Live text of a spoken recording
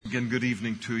Again, good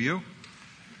evening to you.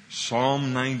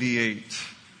 Psalm 98.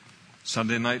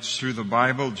 Sunday nights through the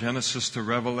Bible, Genesis to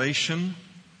Revelation.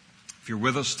 If you're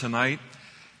with us tonight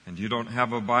and you don't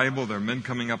have a Bible, there are men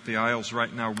coming up the aisles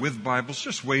right now with Bibles.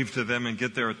 Just wave to them and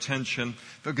get their attention.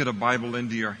 They'll get a Bible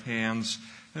into your hands.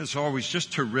 And it's always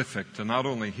just terrific to not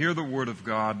only hear the Word of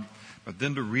God, but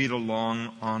then to read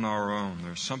along on our own.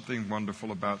 There's something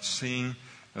wonderful about seeing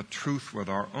the truth with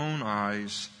our own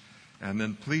eyes. And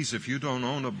then please, if you don't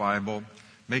own a Bible,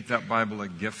 make that Bible a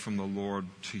gift from the Lord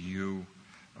to you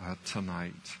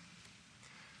tonight.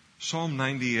 Psalm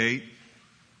 98.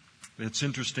 It's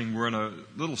interesting, we're in a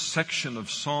little section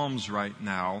of Psalms right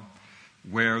now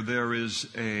where there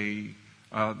is the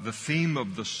theme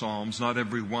of the Psalms, not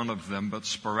every one of them, but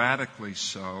sporadically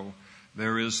so.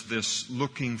 There is this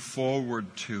looking forward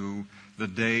to the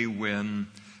day when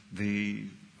the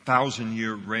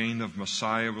 1,000-year reign of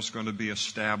Messiah was going to be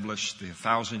established, the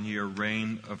 1,000-year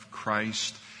reign of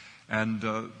Christ. And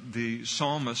the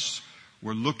psalmists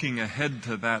were looking ahead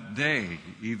to that day,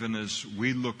 even as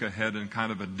we look ahead in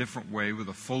kind of a different way with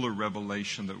a fuller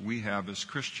revelation that we have as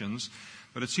Christians.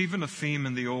 But it's even a theme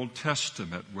in the Old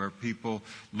Testament where people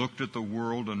looked at the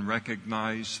world and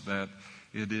recognized that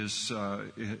it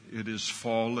is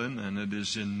fallen and it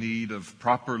is in need of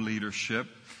proper leadership.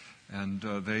 And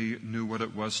they knew what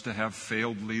it was to have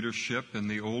failed leadership in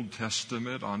the Old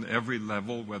Testament on every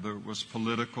level, whether it was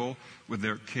political with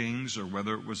their kings or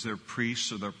whether it was their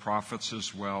priests or their prophets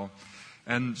as well.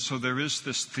 And so there is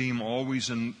this theme always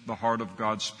in the heart of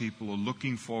God's people,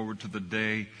 looking forward to the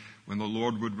day when the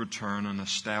Lord would return and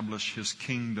establish His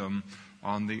kingdom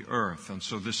on the earth. And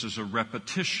so this is a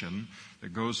repetition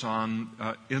that goes on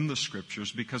in the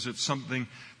Scriptures because it's something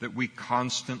that we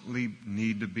constantly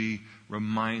need to be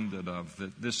reminded of,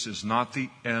 that this is not the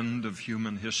end of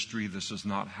human history. This is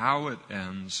not how it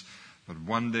ends. But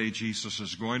one day Jesus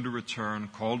is going to return,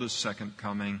 called His second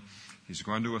coming. He's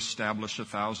going to establish a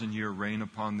 1,000-year reign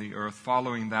upon the earth.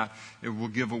 Following that, it will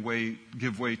give way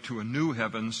to a new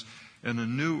heavens and a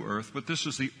new earth. But this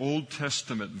is the Old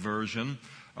Testament version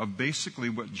of basically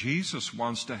what Jesus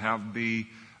wants to have be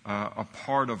a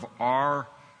part of our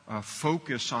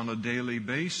focus on a daily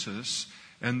basis,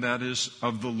 and that is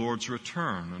of the Lord's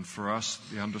return. And for us,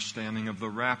 the understanding of the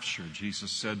rapture.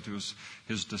 Jesus said to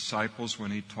His disciples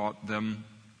when He taught them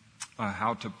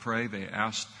how to pray, they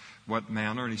asked what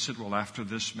manner, and He said, well, after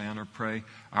this manner pray,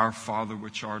 Our Father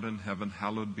which art in heaven,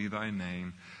 hallowed be Thy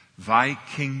name. Thy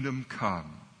kingdom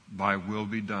come. Thy will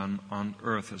be done on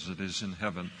earth as it is in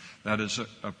heaven. That is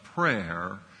a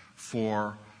prayer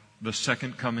for the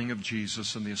second coming of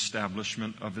Jesus and the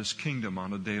establishment of His kingdom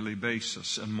on a daily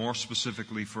basis. And more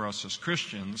specifically for us as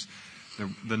Christians,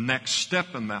 the next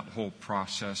step in that whole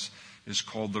process is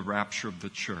called the rapture of the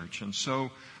church. And so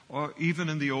even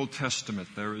in the Old Testament,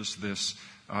 there is this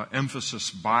emphasis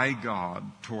by God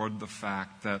toward the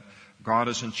fact that God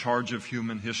is in charge of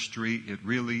human history. It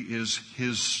really is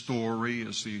His story,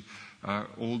 as the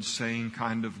old saying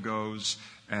kind of goes,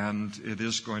 and it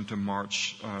is going to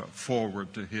march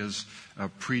forward to His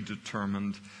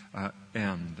predetermined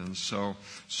end. And so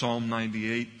Psalm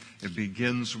 98, it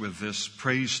begins with this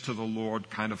praise to the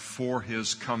Lord kind of for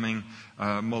His coming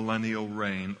millennial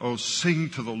reign. Oh,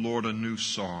 sing to the Lord a new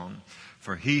song,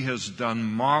 for He has done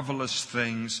marvelous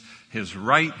things. His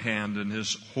right hand and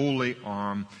His holy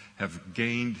arm have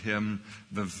gained Him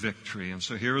the victory. And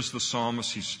so here is the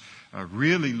psalmist. He's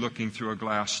really looking through a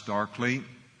glass darkly,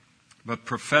 but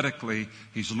prophetically,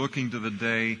 he's looking to the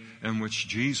day in which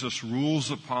Jesus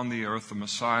rules upon the earth, the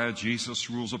Messiah. Jesus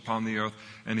rules upon the earth,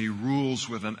 and He rules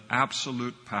with an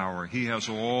absolute power. He has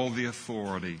all the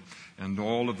authority and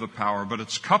all of the power, but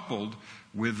it's coupled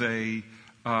with a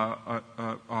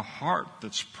heart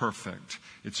that's perfect.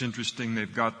 It's interesting,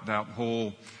 they've got that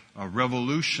whole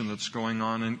revolution that's going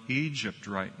on in Egypt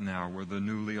right now, where the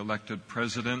newly elected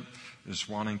president is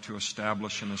wanting to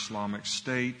establish an Islamic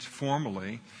state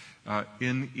formally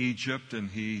in Egypt, and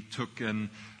he took and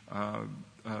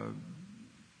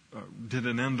did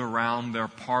an end around their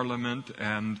parliament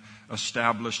and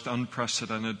established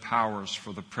unprecedented powers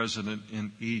for the president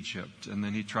in Egypt. And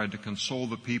then he tried to console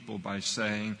the people by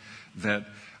saying that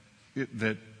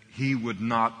he would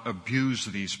not abuse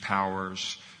these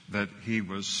powers that he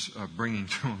was bringing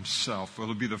to himself. Well,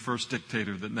 it'll be the first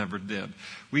dictator that never did.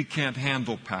 We can't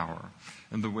handle power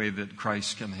in the way that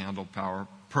Christ can handle power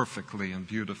perfectly and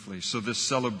beautifully. So this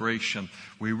celebration,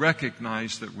 we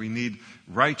recognize that we need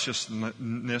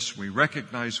righteousness. We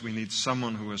recognize we need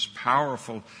someone who is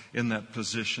powerful in that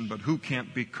position, but who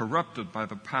can't be corrupted by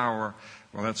the power.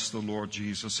 Well, that's the Lord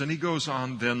Jesus. And he goes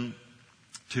on then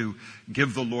to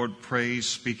give the Lord praise,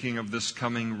 speaking of this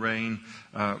coming reign,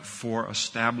 for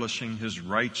establishing His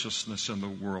righteousness in the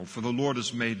world. For the Lord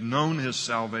has made known His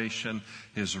salvation,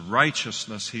 His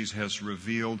righteousness He has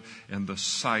revealed in the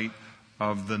sight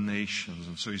of the nations.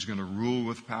 And so He's going to rule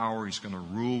with power. He's going to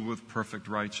rule with perfect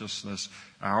righteousness.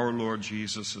 Our Lord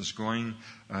Jesus is going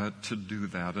to do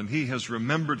that. And He has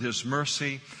remembered His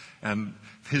mercy and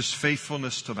His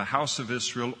faithfulness to the house of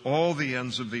Israel. All the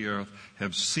ends of the earth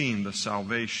have seen the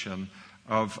salvation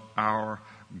of our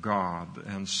God.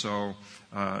 And so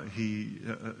He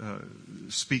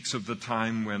speaks of the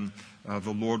time when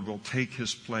the Lord will take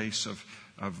His place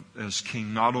as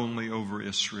king, not only over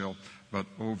Israel, but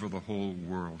over the whole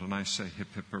world. And I say, hip,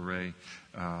 hip, hooray,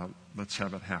 let's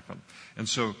have it happen. And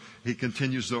so he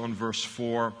continues, though, in verse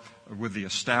 4, with the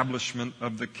establishment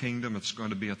of the kingdom. It's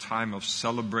going to be a time of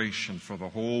celebration for the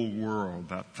whole world,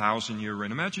 that 1,000-year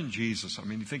reign. Imagine Jesus. I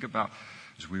mean, you think about,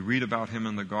 as we read about Him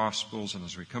in the Gospels and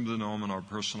as we come to know Him in our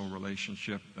personal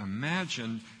relationship,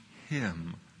 imagine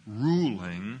Him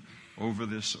ruling over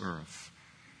this earth.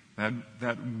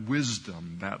 That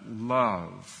wisdom, that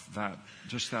love,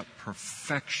 that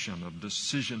perfection of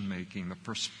decision making,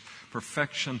 the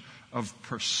perfection of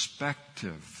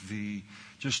perspective,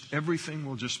 just everything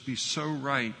will just be so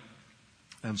right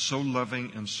and so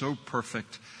loving and so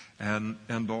perfect.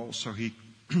 And also He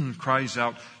cries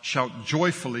out, shout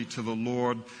joyfully to the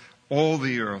Lord, all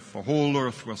the earth, the whole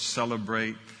earth will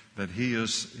celebrate that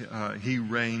He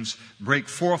reigns. Break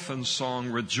forth in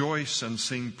song, rejoice and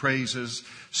sing praises.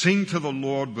 Sing to the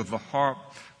Lord with the harp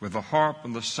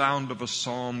and the sound of a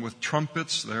psalm, with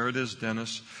trumpets, there it is,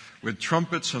 Dennis, with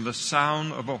trumpets and the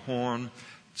sound of a horn.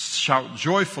 Shout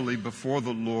joyfully before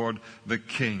the Lord, the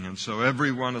King. And so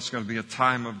everyone, it's going to be a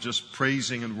time of just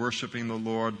praising and worshiping the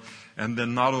Lord. And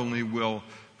then not only will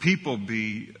people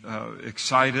be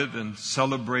excited and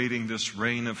celebrating this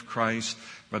reign of Christ,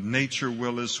 but nature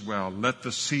will as well. Let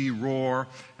the sea roar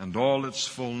and all its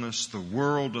fullness, the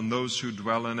world and those who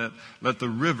dwell in it. Let the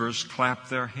rivers clap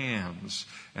their hands,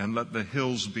 and let the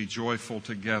hills be joyful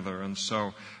together. And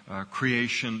so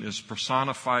creation is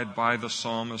personified by the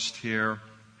psalmist here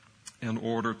in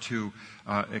order to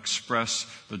express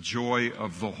the joy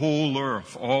of the whole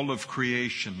earth, all of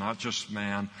creation, not just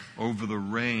man, over the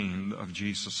reign of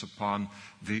Jesus upon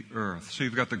the earth. So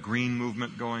you've got the green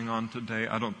movement going on today.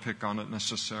 I don't pick on it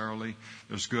necessarily.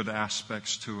 There's good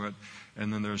aspects to it,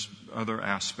 and then there's other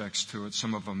aspects to it,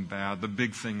 some of them bad. The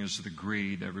big thing is the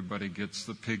greed. Everybody gets,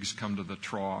 the pigs come to the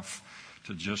trough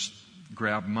to just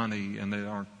grab money, and they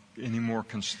aren't anymore.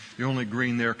 The only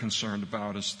green they're concerned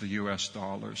about is the U.S.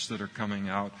 dollars that are coming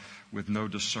out with no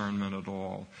discernment at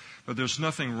all. But there's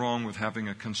nothing wrong with having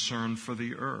a concern for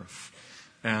the earth.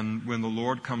 And when the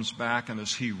Lord comes back and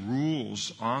as He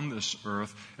rules on this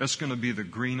earth, it's going to be the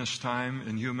greenest time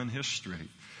in human history.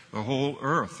 The whole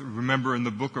earth. Remember in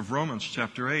the book of Romans,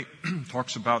 chapter 8,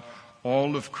 talks about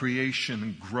all of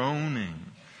creation groaning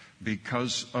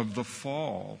because of the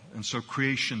fall. And so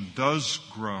creation does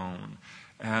groan.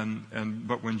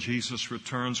 But when Jesus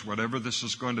returns, whatever this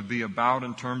is going to be about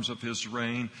in terms of His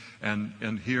reign,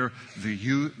 and here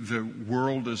the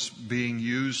world is being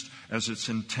used as it's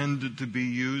intended to be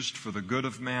used for the good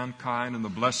of mankind and the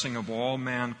blessing of all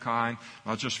mankind,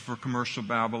 not just for commercial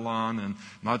Babylon and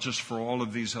not just for all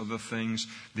of these other things.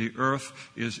 The earth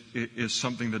is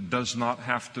something that does not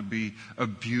have to be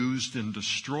abused and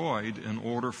destroyed in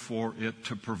order for it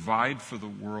to provide for the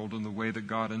world in the way that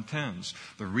God intends.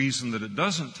 The reason that it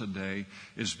doesn't today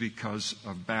is because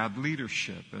of bad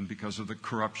leadership and because of the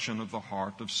corruption of the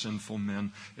heart of sinful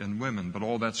men and women. But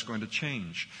all that's going to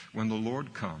change when the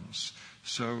Lord comes.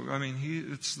 So, I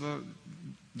mean,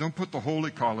 don't put the whole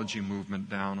ecology movement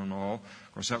down and all.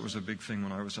 Of course, that was a big thing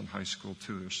when I was in high school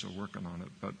too. They're still working on it.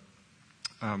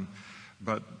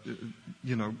 But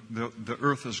the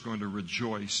earth is going to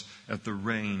rejoice at the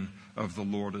reign of the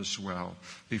Lord as well.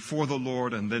 Before the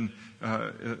Lord, and then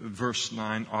verse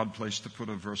 9, odd place to put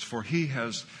a verse, for He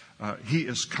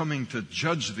is coming to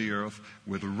judge the earth.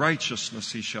 With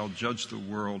righteousness He shall judge the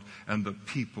world and the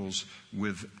peoples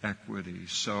with equity.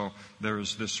 So there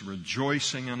is this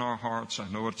rejoicing in our hearts. I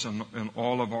know it's in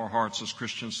all of our hearts as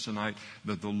Christians tonight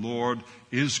that the Lord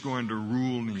is going to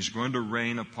rule and He's going to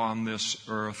reign upon this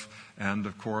earth. And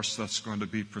of course, that's going to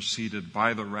be preceded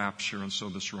by the rapture. And so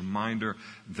this reminder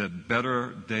that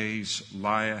better days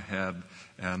lie ahead,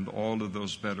 and all of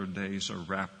those better days are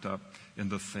wrapped up in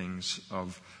the things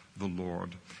of the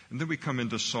Lord. And then we come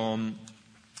into Psalm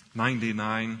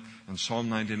 99, and Psalm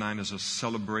 99 is a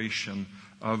celebration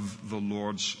of the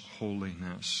Lord's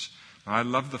holiness. I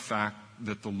love the fact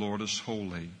that the Lord is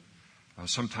holy.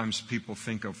 Sometimes people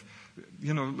think of,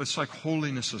 it's like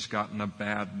holiness has gotten a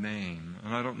bad name.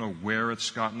 And I don't know where it's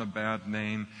gotten a bad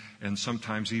name. And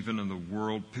sometimes even in the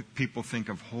world, people think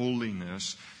of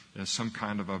holiness as some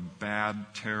kind of a bad,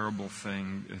 terrible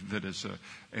thing that is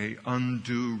a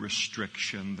undue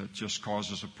restriction that just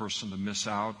causes a person to miss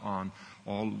out on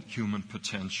all human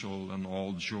potential and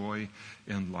all joy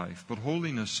in life. But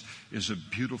holiness is a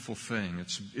beautiful thing.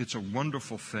 It's a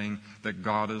wonderful thing that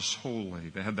God is holy.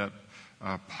 They had that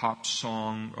pop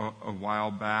song a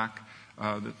while back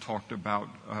that talked about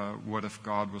what if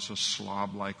God was a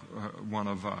slob like one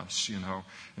of us,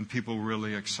 and people were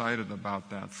really excited about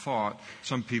that thought.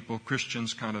 Some people,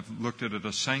 Christians, kind of looked at it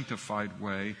a sanctified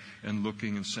way and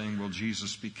looking and saying, well,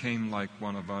 Jesus became like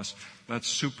one of us. That's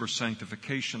super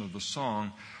sanctification of the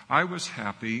song. I was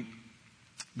happy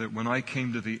that when I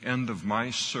came to the end of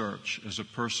my search as a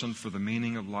person for the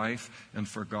meaning of life and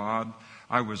for God,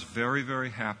 I was very, very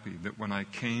happy that when I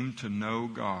came to know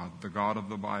God, the God of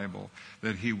the Bible,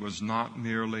 that He was not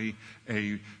merely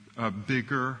a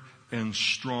bigger and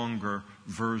stronger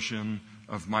version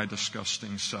of my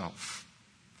disgusting self,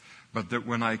 but that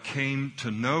when I came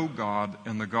to know God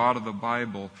and the God of the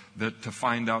Bible, that to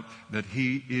find out that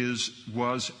He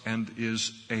was and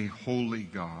is a holy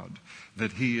God,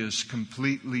 that He is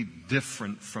completely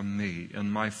different from me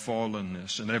and my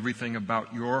fallenness and everything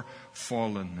about your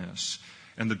fallenness.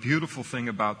 And the beautiful thing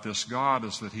about this God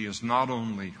is that He is not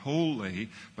only holy,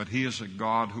 but He is a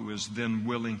God who is then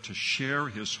willing to share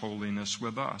His holiness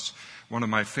with us. One of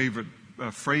my favorite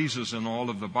phrases in all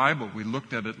of the Bible, we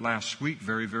looked at it last week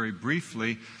very, very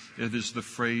briefly. It is the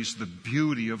phrase, the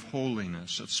beauty of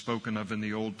holiness. It's spoken of in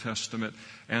the Old Testament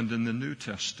and in the New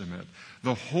Testament.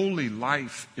 The holy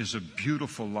life is a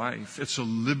beautiful life. It's a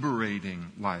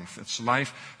liberating life. It's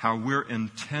life how we're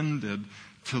intended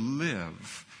to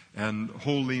live. And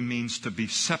holy means to be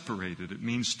separated. It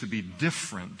means to be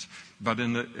different, but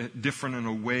different in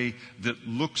a way that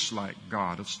looks like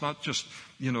God. It's not just,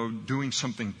 doing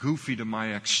something goofy to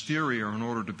my exterior in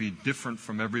order to be different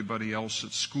from everybody else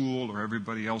at school or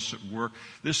everybody else at work.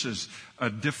 This is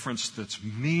a difference that's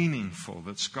meaningful,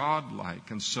 that's God-like.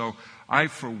 And so I,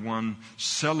 for one,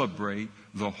 celebrate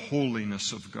the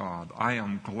holiness of God. I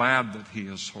am glad that He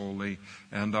is holy,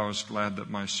 and I was glad that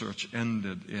my search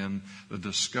ended in the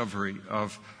discovery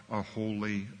of a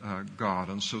holy God.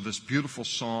 And so this beautiful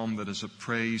psalm that is a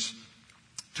praise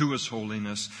to His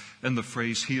holiness, and the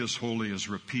phrase "He is holy" is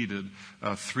repeated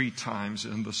 3 times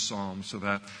in the psalm, so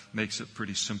that makes it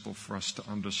pretty simple for us to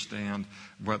understand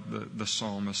what the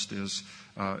psalmist is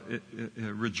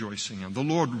rejoicing in. The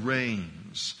Lord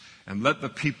reigns, and let the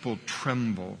people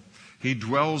tremble. He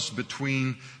dwells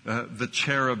between the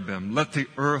cherubim. Let the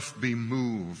earth be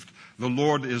moved. The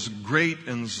Lord is great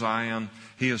in Zion.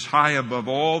 He is high above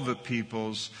all the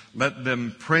peoples. Let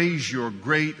them praise your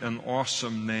great and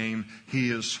awesome name.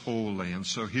 He is holy. And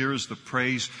so here is the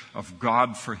praise of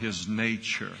God for His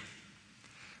nature.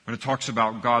 When it talks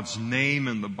about God's name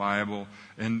in the Bible,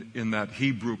 and in that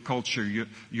Hebrew culture,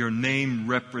 your name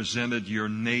represented your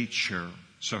nature.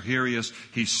 So here he is,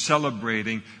 he's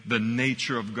celebrating the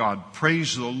nature of God.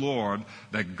 Praise the Lord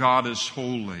that God is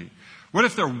holy. What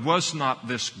if there was not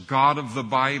this God of the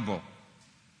Bible?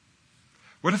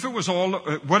 What if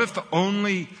the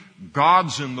only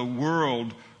gods in the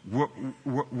world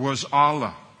was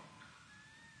Allah?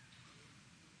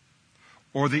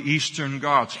 Or the Eastern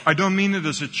gods? I don't mean it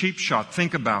as a cheap shot.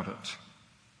 Think about it.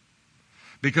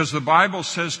 Because the Bible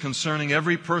says concerning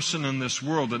every person in this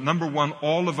world that, number one,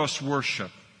 all of us worship.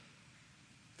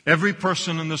 Every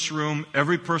person in this room,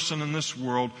 every person in this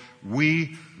world,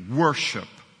 we worship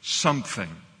something.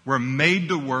 We're made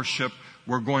to worship.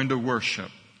 We're going to worship.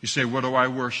 You say, what do I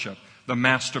worship? The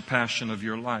master passion of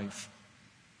your life.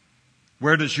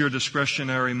 Where does your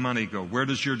discretionary money go? Where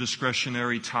does your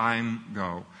discretionary time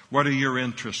go? What are your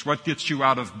interests? What gets you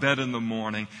out of bed in the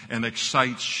morning and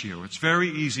excites you? It's very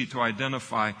easy to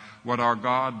identify what our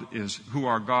God is, who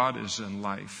our God is in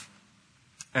life.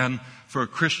 And for a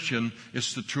Christian,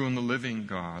 it's the true and the living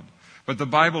God. But the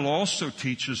Bible also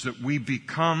teaches that we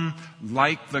become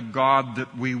like the God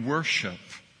that we worship.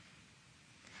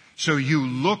 So you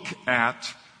look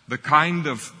at the kind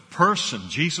of person.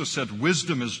 Jesus said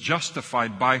wisdom is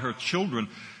justified by her children.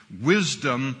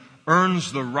 Wisdom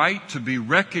earns the right to be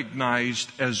recognized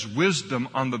as wisdom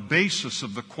on the basis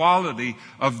of the quality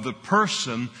of the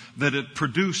person that it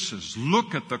produces.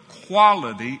 Look at the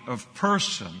quality of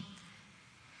person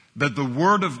that the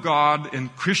Word of God in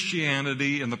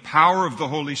Christianity and the power of the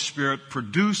Holy Spirit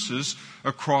produces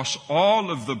across all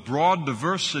of the broad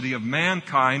diversity of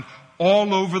mankind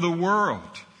all over the world.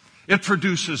 It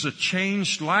produces a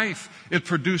changed life. It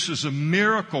produces a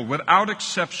miracle without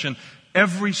exception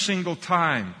every single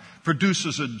time.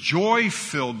 Produces a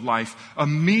joy-filled life, a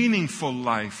meaningful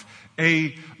life,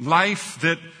 a life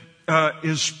that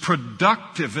is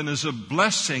productive and is a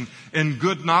blessing and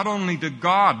good not only to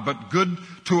God, but good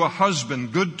to a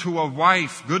husband, good to a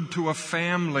wife, good to a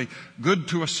family, good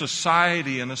to a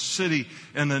society and a city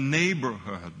and a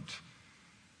neighborhood.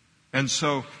 And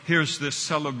so here's this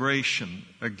celebration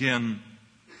again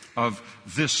of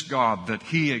this God, that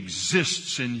He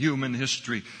exists in human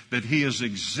history, that He is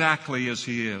exactly as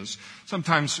He is.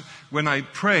 Sometimes when I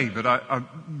pray, but I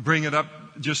bring it up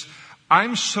just,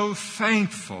 I'm so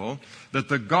thankful that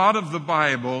the God of the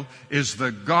Bible is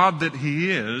the God that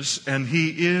He is, and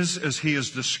He is as He has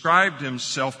described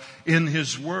Himself in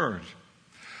His Word.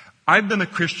 I've been a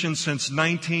Christian since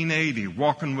 1980,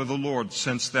 walking with the Lord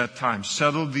since that time,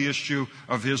 settled the issue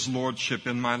of His Lordship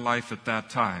in my life at that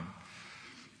time.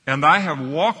 And I have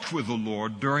walked with the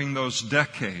Lord during those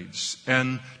decades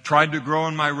and tried to grow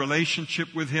in my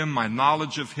relationship with Him, my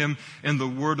knowledge of Him in the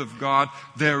Word of God.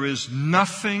 There is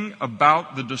nothing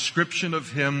about the description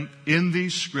of Him in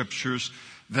these Scriptures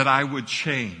that I would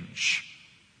change.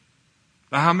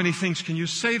 Now, how many things can you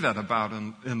say that about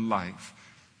in life?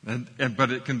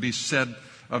 But it can be said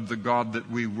of the God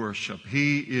that we worship.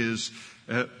 He is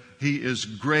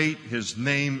great. His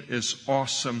name is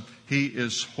awesome. He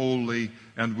is holy,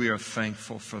 and we are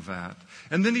thankful for that.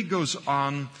 And then he goes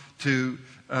on to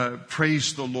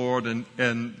praise the Lord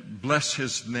and bless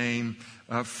His name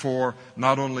for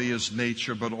not only His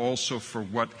nature, but also for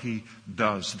what He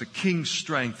does. The King's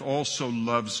strength also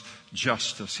loves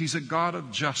justice. He's a God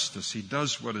of justice. He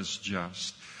does what is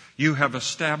just. You have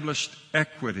established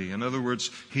equity. In other words,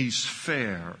 He's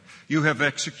fair. You have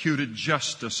executed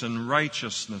justice and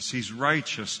righteousness. He's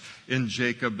righteous in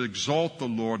Jacob. Exalt the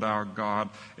Lord our God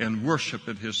and worship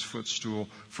at His footstool,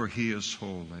 for He is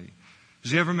holy.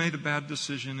 Has He ever made a bad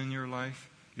decision in your life?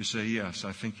 You say, yes,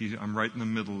 I think I'm right in the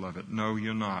middle of it. No,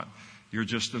 you're not. You're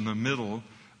just in the middle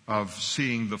of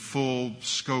seeing the full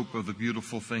scope of the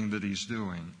beautiful thing that He's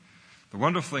doing. The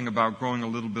wonderful thing about growing a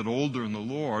little bit older in the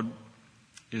Lord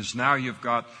is now you've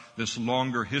got this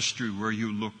longer history where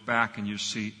you look back and you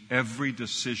see every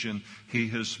decision He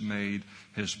has made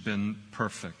has been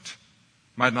perfect.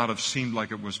 Might not have seemed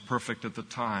like it was perfect at the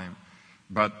time,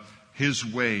 but His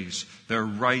ways, they're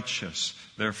righteous,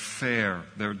 they're fair,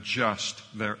 they're just,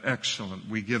 they're excellent.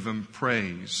 We give Him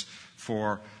praise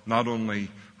for not only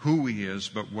who He is,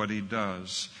 but what He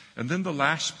does. And then the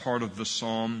last part of the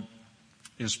psalm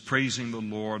is praising the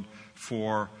Lord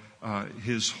for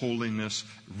His holiness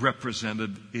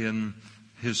represented in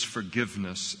His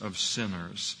forgiveness of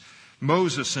sinners.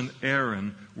 Moses and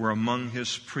Aaron were among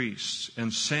His priests,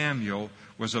 and Samuel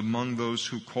was among those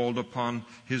who called upon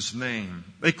His name.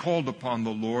 They called upon the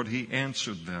Lord. He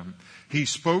answered them. He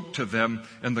spoke to them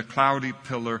in the cloudy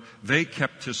pillar. They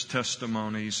kept His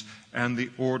testimonies and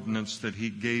the ordinance that He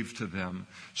gave to them.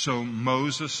 So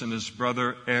Moses and his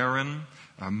brother Aaron,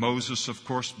 Moses, of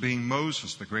course, being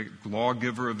Moses, the great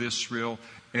lawgiver of Israel,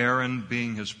 Aaron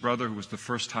being his brother, who was the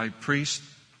first high priest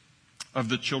of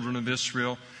the children of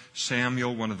Israel,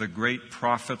 Samuel, one of the great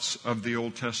prophets of the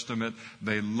Old Testament.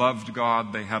 They loved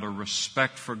God. They had a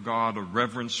respect for God, a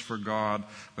reverence for God.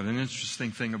 But an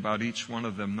interesting thing about each one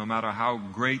of them, no matter how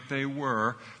great they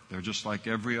were, they're just like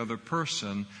every other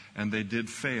person, and they did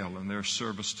fail in their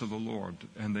service to the Lord,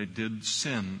 and they did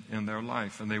sin in their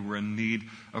life, and they were in need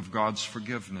of God's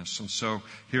forgiveness. And so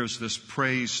here's this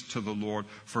praise to the Lord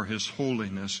for His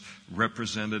holiness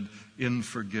represented in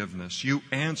forgiveness. You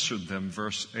answered them,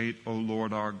 verse 8, O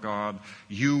Lord our God.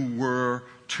 You were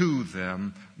to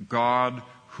them God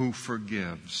who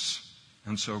forgives.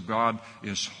 And so God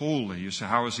is holy. You say,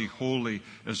 how is He holy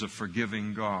as a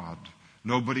forgiving God?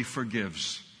 Nobody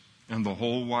forgives in the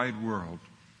whole wide world.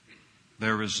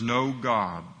 There is no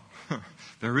God.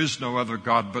 There is no other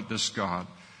God but this God.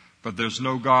 But there's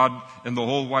no God in the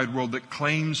whole wide world that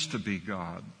claims to be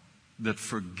God, that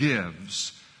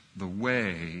forgives the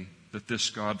way that this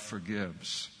God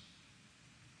forgives.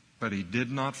 But He did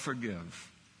not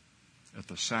forgive at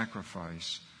the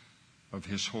sacrifice of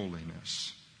His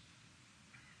holiness.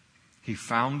 He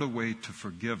found a way to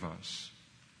forgive us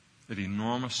at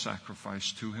enormous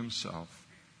sacrifice to Himself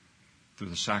through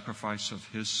the sacrifice of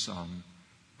His Son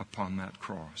upon that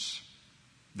cross.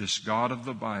 This God of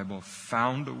the Bible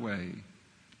found a way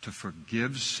to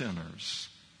forgive sinners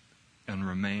and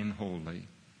remain holy,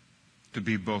 to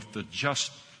be both the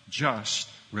just,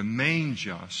 remain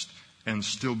just, and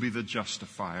still be the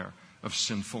justifier of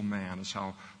sinful man, is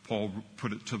how Paul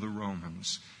put it to the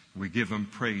Romans. We give him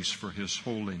praise for his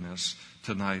holiness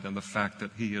tonight and the fact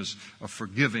that he is a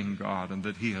forgiving God and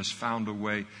that he has found a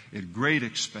way at great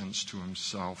expense to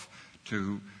himself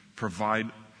to provide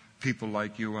people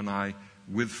like you and I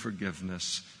with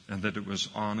forgiveness, and that it was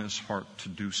on his heart to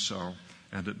do so.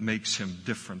 And it makes him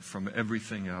different from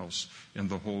everything else in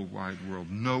the whole wide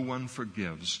world. No one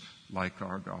forgives like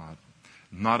our God.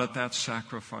 Not at that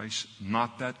sacrifice,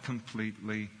 not that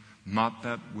completely, not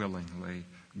that willingly.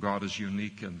 God is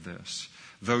unique in this.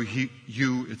 Though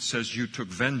it says you took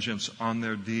vengeance on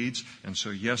their deeds, and so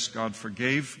yes, God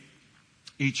forgave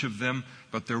each of them,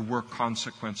 but there were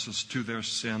consequences to their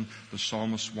sin. The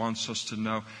psalmist wants us to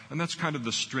know. And that's kind of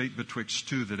the straight betwixt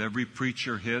two that every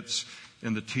preacher hits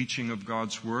in the teaching of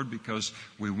God's Word, because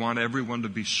we want everyone to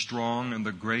be strong in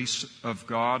the grace of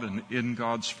God and in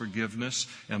God's forgiveness,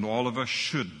 and all of us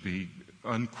should be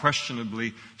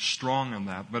unquestionably strong in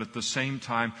that. But at the same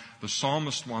time, the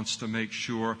psalmist wants to make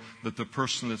sure that the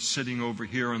person that's sitting over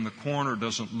here in the corner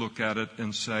doesn't look at it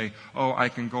and say, oh, I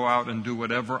can go out and do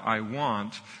whatever I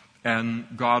want and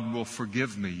God will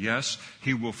forgive me. Yes,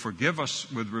 He will forgive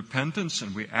us with repentance,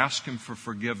 and we ask Him for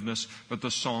forgiveness, but the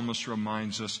psalmist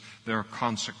reminds us there are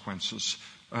consequences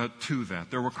to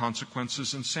that. There were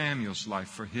consequences in Samuel's life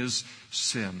for his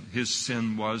sin. His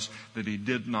sin was that he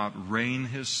did not rein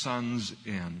his sons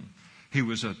in. He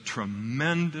was a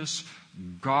tremendous,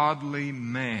 godly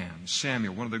man.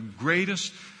 Samuel, one of the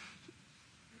greatest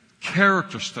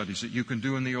character studies that you can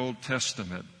do in the Old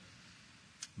Testament.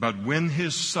 But when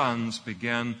his sons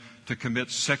began to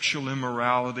commit sexual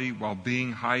immorality while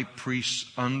being high priests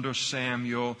under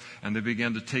Samuel, and they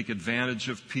began to take advantage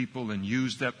of people and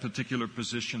use that particular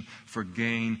position for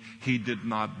gain, he did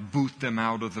not boot them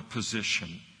out of the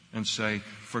position and say,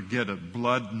 forget it,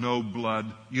 blood, no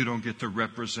blood, you don't get to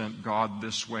represent God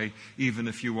this way, even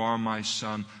if you are my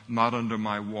son, not under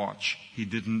my watch. He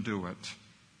didn't do it.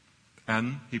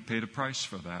 And he paid a price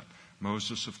for that.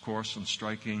 Moses, of course, in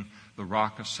striking the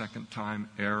rock a second time,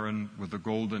 Aaron with the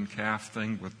golden calf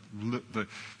thing, with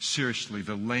seriously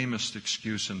the lamest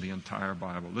excuse in the entire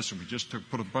Bible. Listen, we just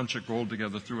put a bunch of gold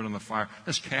together, threw it in the fire.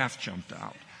 This calf jumped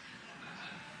out.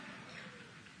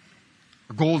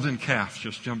 A golden calf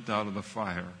just jumped out of the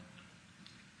fire.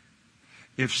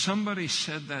 If somebody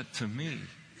said that to me,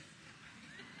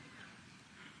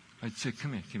 I'd say,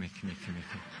 come here.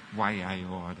 Why I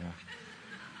order?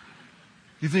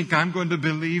 You think I'm going to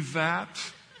believe that?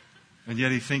 And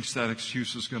yet he thinks that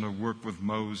excuse is going to work with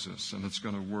Moses and it's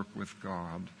going to work with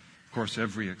God. Of course,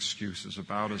 every excuse is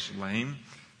about as lame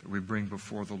that we bring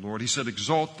before the Lord. He said,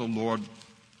 exalt the Lord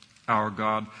our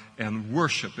God and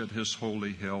worship at His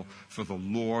holy hill, for the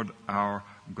Lord our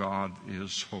God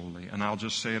is holy. And I'll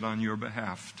just say it on your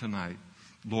behalf tonight.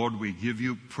 Lord, we give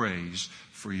you praise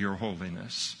for your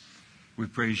holiness. We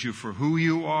praise you for who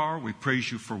you are. We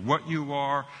praise you for what you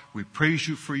are. We praise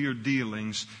you for your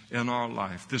dealings in our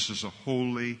life. This is a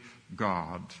holy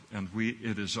God, and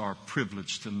it is our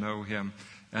privilege to know Him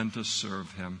and to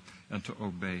serve Him and to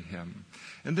obey Him.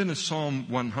 And then Psalm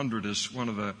 100 is one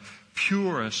of the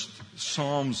purest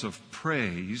psalms of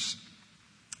praise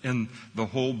in the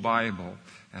whole Bible.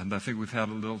 And I think we've had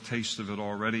a little taste of it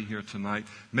already here tonight.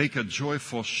 Make a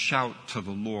joyful shout to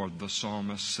the Lord, the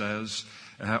psalmist says,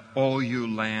 all you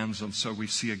lands. And so we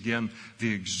see again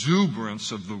the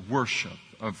exuberance of the worship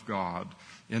of God.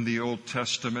 In the Old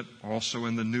Testament, also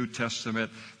in the New Testament,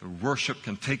 the worship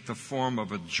can take the form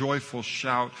of a joyful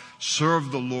shout.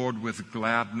 Serve the Lord with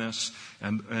gladness.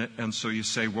 And so you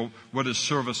say, well, what does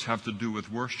service have to do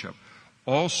with worship?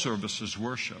 All service is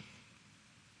worship.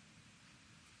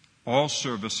 All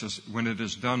services, when it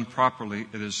is done properly,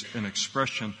 it is an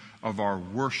expression of our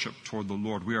worship toward the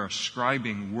Lord. We are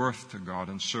ascribing worth to God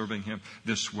and serving Him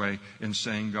this way in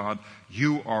saying, God,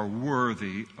 you are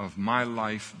worthy of my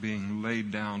life being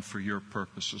laid down for your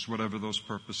purposes, whatever those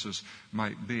purposes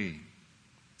might be.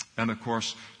 And of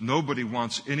course, nobody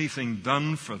wants anything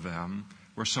done for them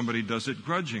where somebody does it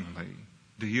grudgingly.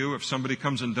 Do you? If somebody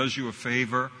comes and does you a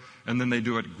favor and then they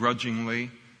do it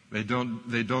grudgingly, they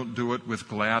don't do it with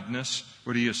gladness,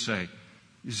 what do you say?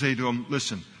 You say to them,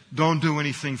 listen, don't do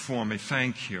anything for me,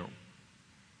 thank you.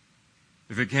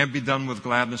 If it can't be done with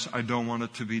gladness, I don't want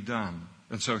it to be done.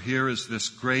 And so here is this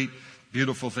great,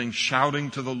 beautiful thing, shouting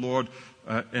to the Lord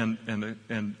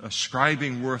and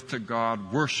ascribing worth to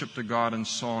God, worship to God in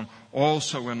song,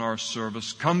 also in our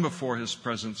service, come before His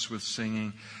presence with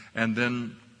singing. And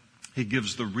then he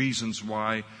gives the reasons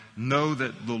why. Know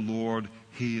that the Lord,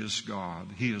 He is God.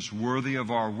 He is worthy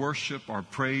of our worship, our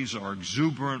praise, our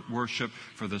exuberant worship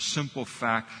for the simple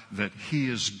fact that He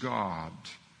is God.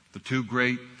 The two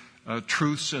great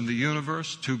truths in the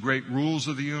universe, two great rules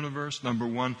of the universe. Number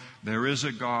one, there is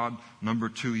a God. Number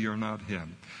two, you're not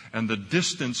Him. And the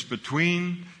distance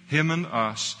between Him and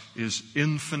us is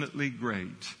infinitely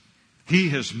great. He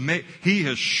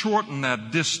has shortened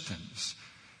that distance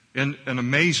in an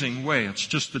amazing way. It's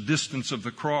just the distance of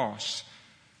the cross,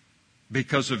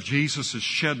 because of Jesus'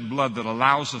 shed blood that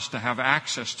allows us to have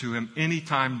access to Him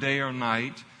anytime, day or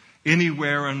night,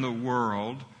 anywhere in the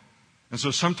world. And so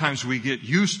sometimes we get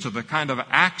used to the kind of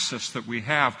access that we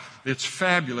have. It's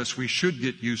fabulous. We should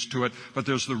get used to it. But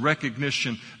there's the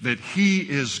recognition that He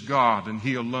is God and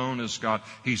He alone is God.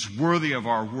 He's worthy of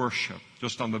our worship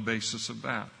just on the basis of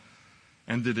that.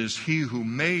 And it is He who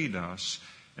made us,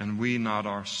 and we not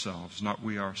ourselves, not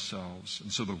we ourselves.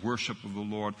 And so the worship of the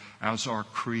Lord as our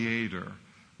Creator.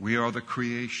 We are the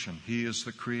creation. He is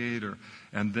the Creator.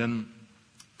 And then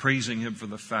praising Him for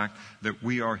the fact that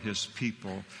we are His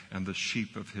people and the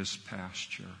sheep of His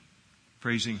pasture.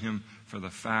 Praising Him for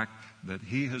the fact that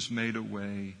He has made a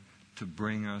way to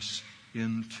bring us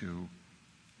into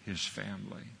His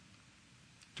family,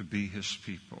 to be His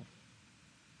people.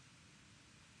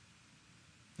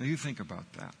 Now you think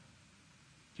about that.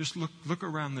 Just look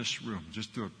around this room.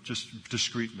 Just do it, just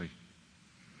discreetly.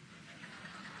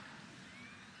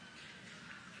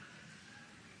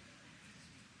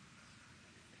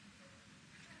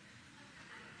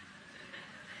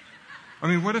 I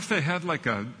mean, what if they had like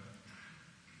the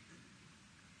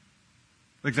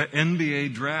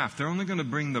NBA draft? They're only going to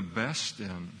bring the best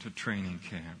in to training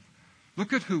camp.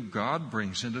 Look at who God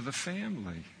brings into the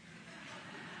family.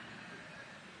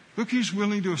 Look, He's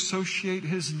willing to associate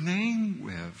His name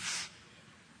with,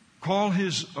 call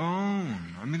His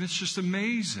own. I mean, it's just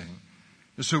amazing.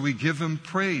 And so we give Him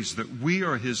praise that we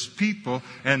are His people,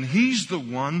 and He's the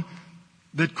one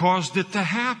that caused it to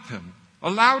happen,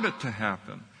 allowed it to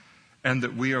happen. And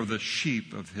that we are the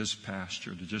sheep of His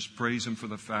pasture. To just praise Him for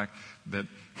the fact that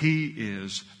He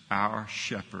is our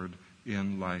shepherd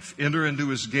in life. Enter into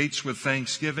His gates with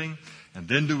thanksgiving and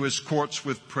into His courts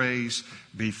with praise.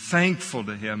 Be thankful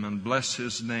to Him and bless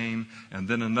His name. And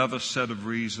then another set of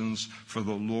reasons, for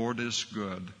the Lord is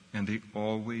good, and He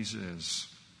always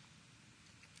is.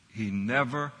 He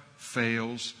never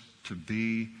fails to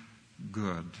be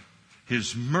good.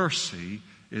 His mercy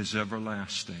is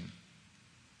everlasting.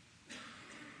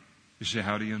 You say,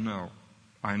 how do you know?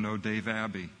 I know Dave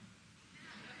Abbey,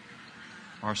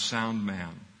 our sound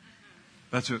man.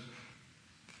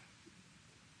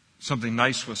 Something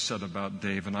nice was said about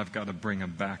Dave, and I've got to bring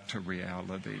him back to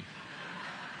reality.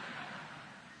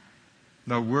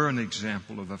 Now, we're an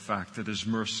example of the fact that His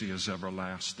mercy is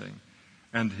everlasting,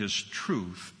 and His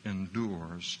truth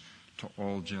endures to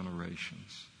all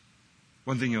generations.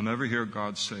 One thing you'll never hear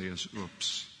God say is,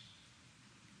 oops.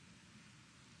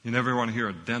 You never want to hear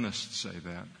a dentist say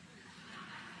that.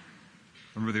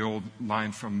 Remember the old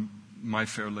line from My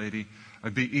Fair Lady?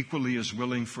 I'd be equally as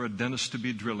willing for a dentist to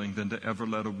be drilling than to ever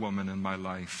let a woman in my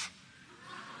life.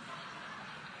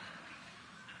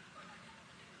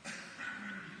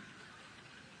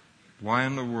 Why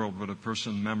in the world would a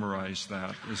person memorize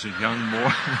that as a young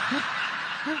boy?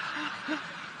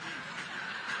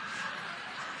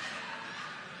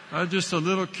 Just a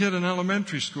little kid in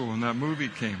elementary school when that movie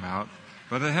came out.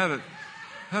 But it had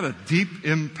a deep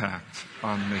impact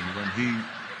on me when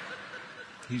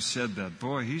he said that.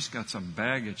 Boy, he's got some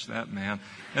baggage, that man.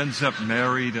 Ends up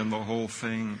married and the whole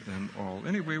thing and all.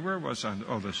 Anyway, where was I?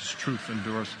 Oh, this is truth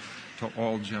endures to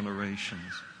all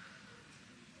generations.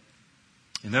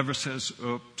 He never says,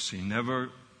 oops. He never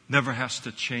has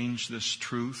to change this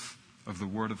truth of the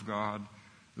Word of God.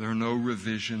 There are no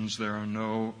revisions. There are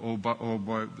no,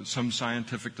 some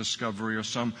scientific discovery or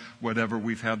some whatever.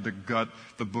 We've had to gut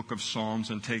the book of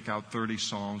Psalms and take out 30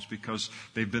 Psalms because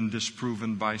they've been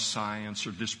disproven by science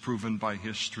or disproven by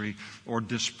history or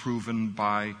disproven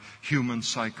by human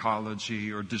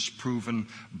psychology or disproven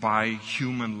by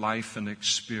human life and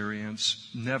experience.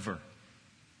 Never.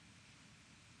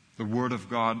 The Word of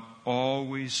God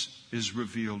always is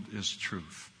revealed as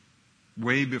truth.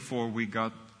 Way before we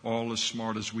got all as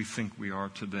smart as we think we are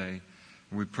today.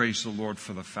 And we praise the Lord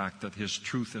for the fact that His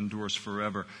truth endures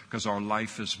forever, because our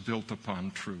life is built upon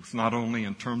truth, not only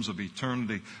in terms of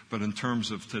eternity, but in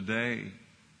terms of today.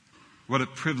 What a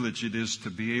privilege it is to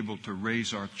be able to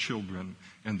raise our children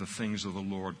in the things of the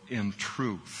Lord in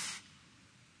truth,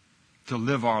 to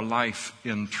live our life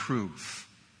in truth.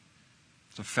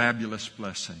 It's a fabulous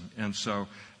blessing. And so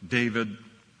David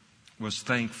was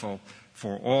thankful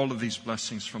for all of these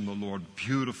blessings from the Lord.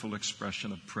 Beautiful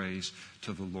expression of praise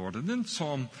to the Lord. And then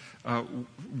Psalm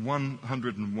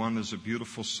 101 is a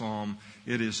beautiful psalm.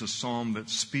 It is a psalm that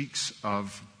speaks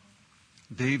of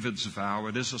David's vow.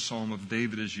 It is a psalm of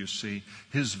David, as you see,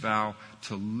 his vow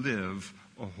to live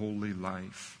a holy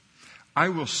life. I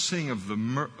will sing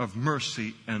of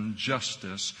mercy and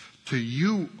justice. To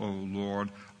you, O Lord,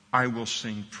 I will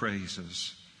sing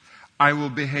praises. I will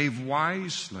behave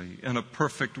wisely in a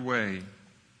perfect way.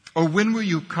 Oh, when will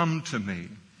you come to me?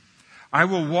 I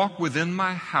will walk within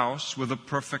my house with a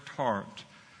perfect heart.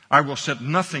 I will set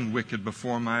nothing wicked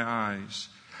before my eyes.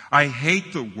 I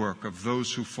hate the work of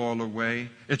those who fall away.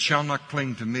 It shall not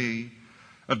cling to me.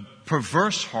 A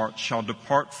perverse heart shall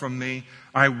depart from me.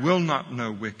 I will not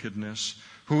know wickedness.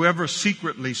 Whoever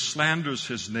secretly slanders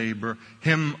his neighbor,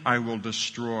 him I will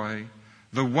destroy.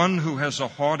 The one who has a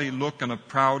haughty look and a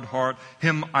proud heart,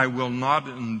 him I will not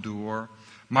endure.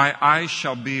 My eyes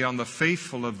shall be on the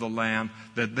faithful of the land,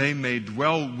 that they may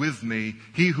dwell with me.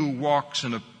 He who walks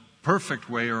in a perfect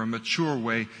way or a mature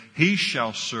way, he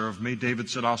shall serve me. David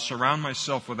said, I'll surround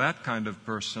myself with that kind of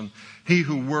person. He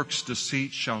who works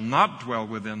deceit shall not dwell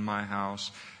within my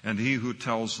house, and he who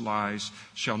tells lies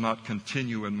shall not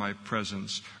continue in my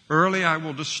presence. Early I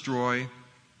will destroy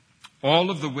all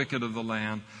of the wicked of the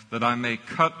land, that I may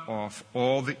cut off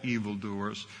all the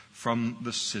evildoers from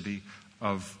the city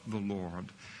of the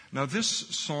Lord. Now this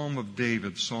Psalm of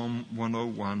David, Psalm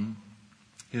 101,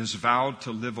 is vowed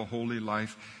to live a holy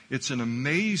life. It's an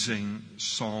amazing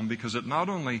psalm because it not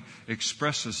only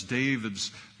expresses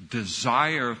David's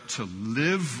desire to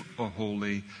live a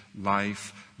holy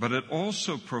life, but it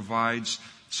also provides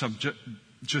some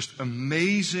just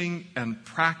amazing and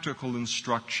practical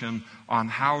instruction on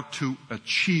how to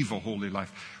achieve a holy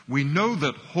life. We know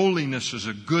that holiness is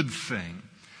a good thing,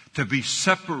 to be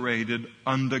separated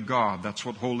unto God. That's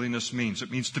what holiness means.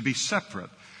 It means to be separate.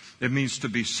 It means to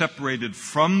be separated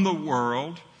from the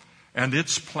world and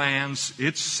its plans,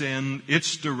 its sin,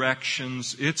 its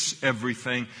directions, its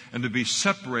everything, and to be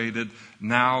separated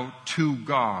now to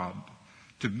God.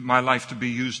 To my life to be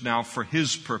used now for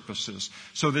His purposes.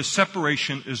 So this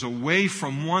separation is away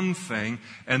from one thing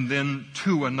and then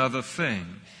to another thing.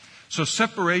 So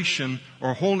separation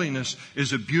or holiness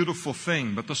is a beautiful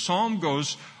thing. But the psalm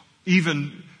goes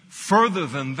even further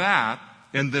than that,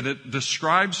 in that it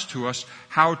describes to us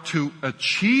how to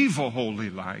achieve a holy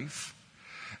life,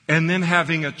 and then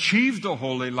having achieved a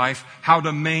holy life, how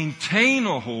to maintain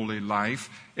a holy life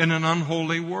in an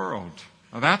unholy world.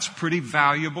 Now that's pretty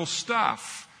valuable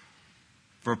stuff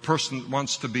for a person that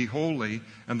wants to be holy,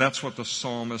 and that's what the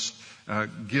psalmist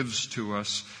gives to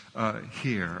us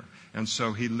here. And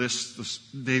so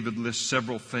David lists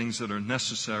several things that are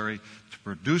necessary to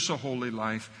produce a holy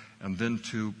life and then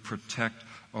to protect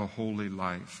a holy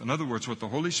life. In other words, what the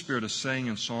Holy Spirit is saying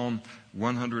in Psalm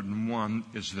 101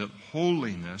 is that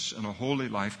holiness and a holy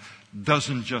life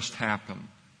doesn't just happen.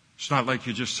 It's not like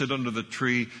you just sit under the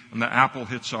tree and the apple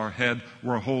hits our head,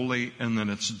 we're holy, and then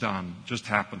it's done. Just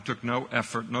happened. Took no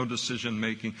effort, no decision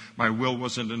making. My will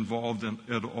wasn't involved in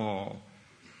it at all.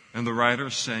 And the writer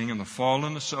is saying, in the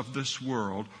fallenness of this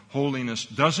world, holiness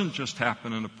doesn't just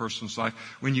happen in a person's life.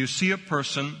 When you see a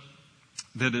person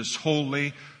that is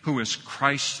holy, who is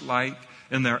Christ-like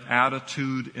in their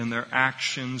attitude, in their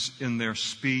actions, in their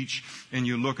speech, and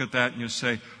you look at that and you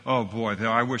say, oh boy,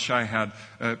 I wish I had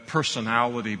a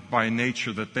personality by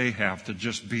nature that they have to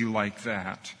just be like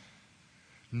that.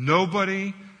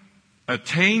 Nobody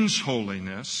attains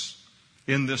holiness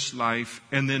in this life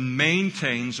and then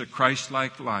maintains a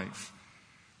Christ-like life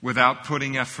without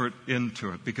putting effort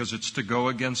into it, because it's to go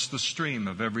against the stream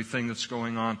of everything that's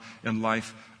going on in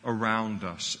life around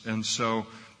us. And so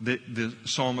the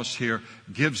psalmist here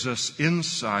gives us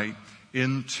insight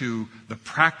into the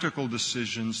practical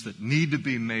decisions that need to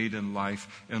be made in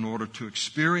life in order to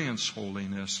experience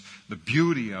holiness, the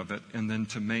beauty of it, and then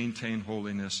to maintain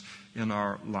holiness in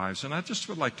our lives. And I just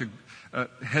would like to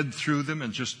head through them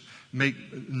and just make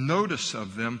notice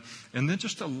of them, and then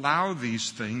just allow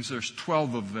these things, there's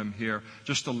 12 of them here,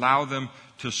 just allow them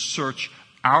to search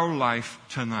our life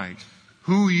tonight.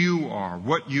 Who you are,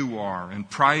 what you are in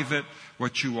private,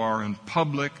 what you are in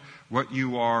public, what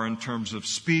you are in terms of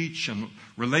speech and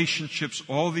relationships,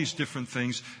 all these different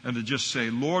things, and to just say,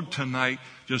 Lord, tonight,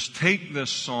 just take this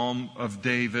Psalm of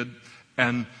David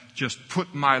and just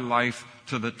put my life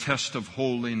to the test of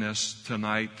holiness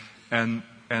tonight, and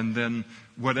then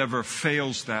whatever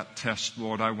fails that test,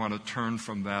 Lord, I want to turn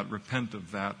from that, repent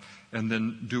of that, and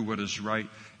then do what is right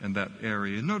in that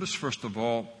area. Notice, first of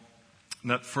all, in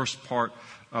that first part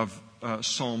of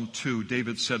Psalm 2,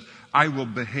 David said, I will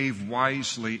behave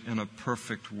wisely in a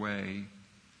perfect way.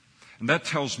 And that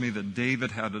tells me that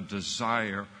David had a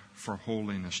desire for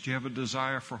holiness. Do you have a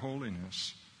desire for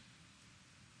holiness?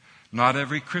 Not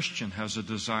every Christian has a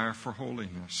desire for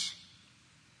holiness.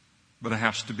 But it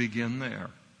has to begin there.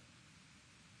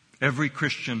 Every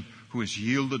Christian who is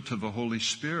yielded to the Holy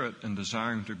Spirit and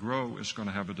desiring to grow is going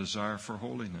to have a desire for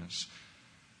holiness.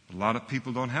 A lot of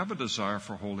people don't have a desire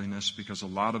for holiness because a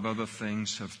lot of other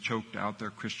things have choked out their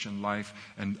Christian life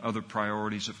and other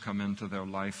priorities have come into their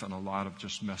life and a lot of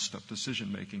just messed up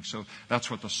decision making. So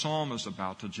that's what the psalm is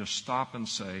about, to just stop and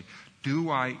say, do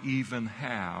I even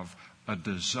have a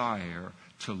desire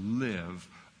to live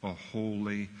a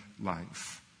holy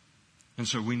life? And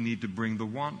so we need to bring the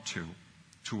want to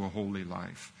a holy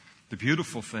life. The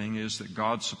beautiful thing is that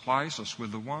God supplies us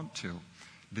with the want to.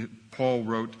 Paul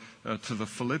wrote to the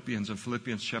Philippians in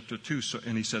Philippians chapter 2,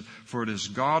 and he said, for it is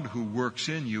God who works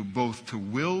in you both to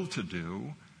will to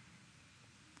do,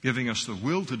 giving us the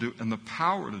will to do and the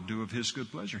power to do of His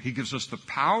good pleasure. He gives us the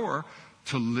power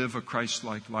to live a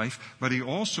Christ-like life, but He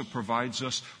also provides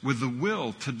us with the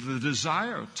will, the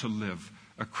desire to live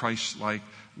a Christ-like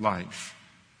life.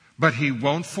 But He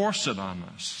won't force it on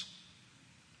us.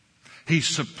 He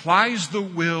supplies the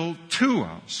will to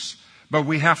us, but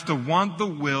we have to want the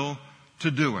will to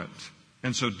do it.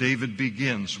 And so David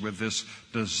begins with this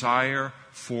desire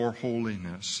for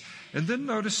holiness. And then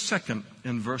notice second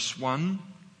in verse 1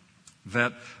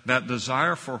 that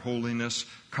desire for holiness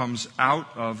comes out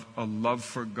of a love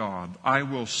for God. I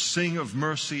will sing of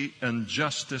mercy and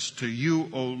justice to you,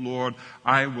 O Lord.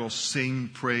 I will sing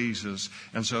praises.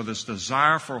 And so this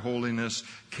desire for holiness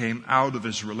came out of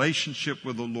his relationship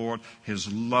with the Lord, his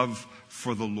love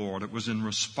for the Lord. It was in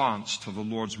response to the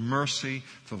Lord's mercy,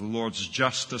 to the Lord's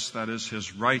justice, that is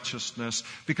His righteousness,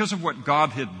 because of what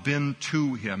God had been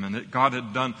to him and that God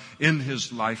had done in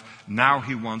his life. Now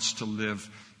he wants to live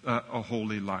a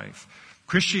holy life.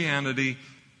 Christianity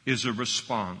is a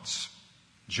response.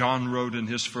 John wrote in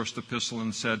his first epistle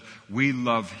and said, we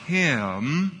love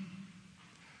Him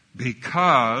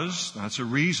because, that's a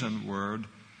reason word,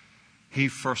 He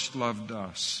first loved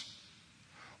us.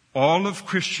 All of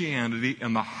Christianity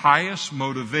and the highest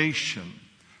motivation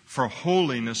for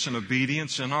holiness and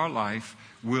obedience in our life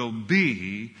will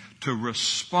be to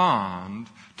respond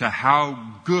to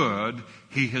how good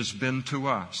He has been to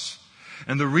us.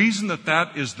 And the reason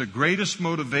that is the greatest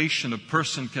motivation a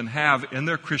person can have in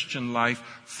their Christian life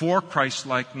for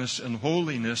Christ-likeness and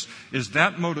holiness is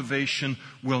that motivation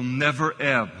will never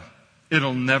ebb.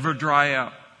 It'll never dry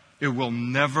up. It will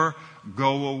never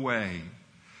go away.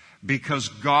 Because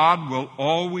God will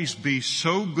always be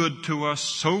so good to us,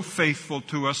 so faithful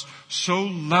to us, so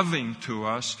loving to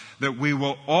us, that we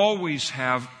will always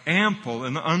have ample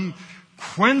and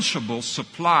unquenchable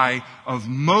supply of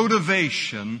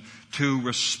motivation to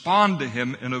respond to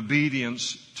Him in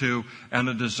obedience to and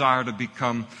a desire to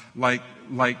become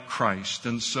like Christ.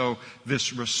 And so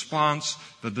this response,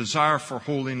 the desire for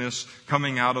holiness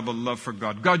coming out of a love for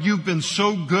God. God, you've been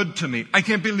so good to me. I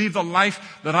can't believe the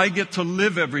life that I get to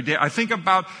live every day. I think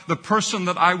about the person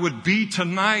that I would be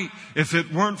tonight if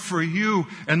it weren't for you.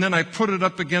 And then I put it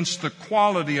up against the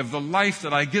quality of the life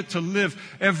that I get to live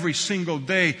every single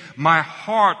day. My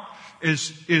heart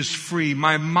is free.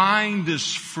 My mind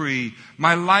is free.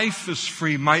 My life is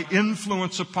free. My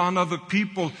influence upon other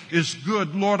people is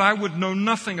good. Lord, I would know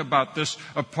nothing about this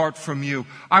apart from you.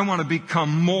 I want to become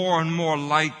more and more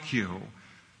like you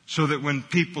so that when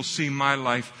people see my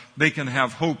life, they can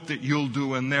have hope that you'll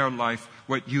do in their life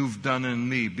what you've done in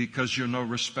me, because you're no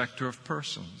respecter of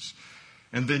persons.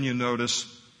 And then you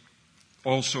notice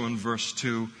also in verse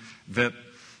 2 that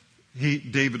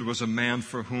David was a man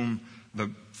for whom the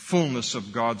fullness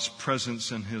of God's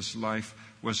presence in his life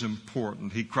was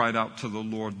important. He cried out to the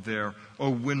Lord there, "Oh,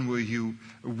 when will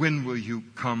you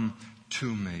come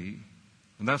to me?"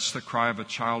 And that's the cry of a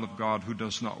child of God who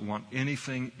does not want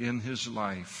anything in his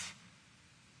life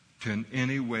to in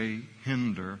any way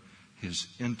hinder his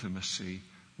intimacy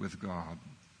with God.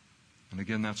 And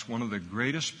again, that's one of the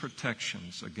greatest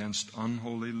protections against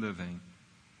unholy living.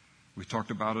 We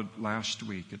talked about it last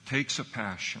week. It takes a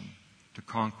passion to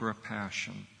conquer a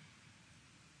passion.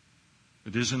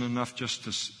 It isn't enough just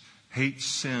to hate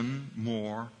sin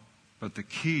more, but the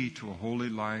key to a holy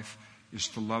life is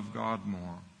to love God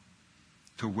more,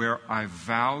 to where I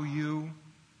value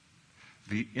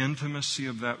the intimacy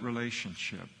of that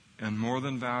relationship, and more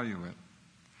than value it,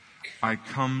 I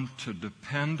come to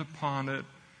depend upon it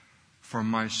for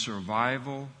my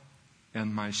survival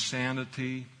and my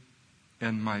sanity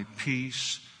and my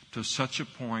peace to such a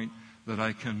point that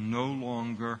I can no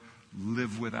longer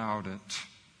live without it.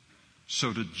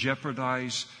 So to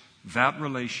jeopardize that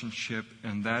relationship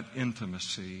and that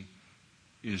intimacy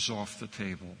is off the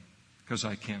table, because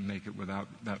I can't make it without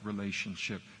that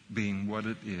relationship being what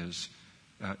it is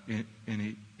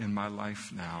in my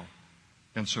life now.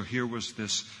 And so here was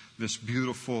this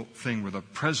beautiful thing where the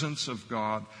presence of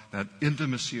God, that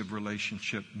intimacy of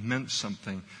relationship, meant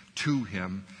something to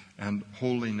him, and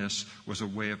holiness was a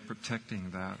way of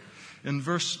protecting that. In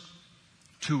verse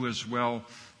 2 as well,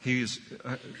 he is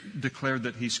declared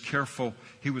that he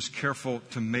was careful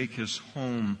to make his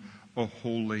home a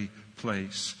holy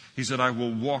place. He said, I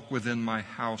will walk within my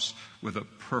house with a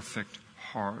perfect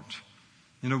heart.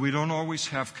 We don't always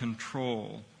have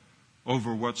control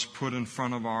over what's put in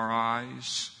front of our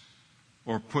eyes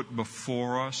or put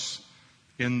before us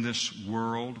in this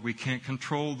world. We can't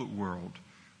control the world.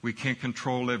 We can't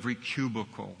control every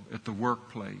cubicle at the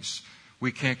workplace.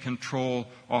 We can't control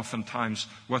oftentimes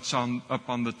what's up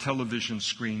on the television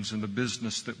screens in the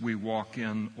business that we walk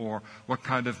in, or what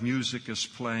kind of music is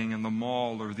playing in the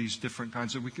mall, or these different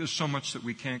kinds of... There's so much that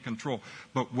we can't control.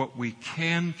 But what we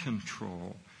can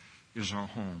control is our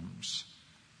homes.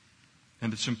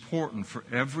 And it's important for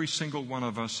every single one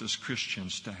of us as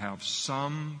Christians to have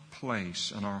some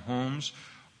place, and our homes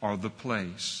are the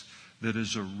place that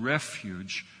is a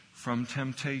refuge from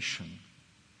temptation.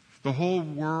 The whole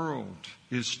world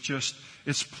is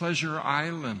it's Pleasure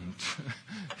Island.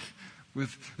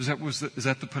 Is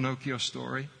that the Pinocchio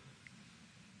story?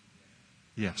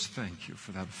 Yes, thank you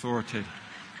for that authoritative.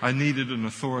 I needed an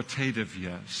authoritative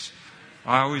yes.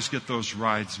 I always get those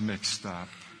rides mixed up.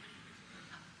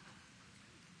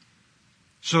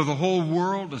 So the whole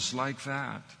world is like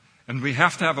that. And we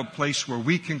have to have a place where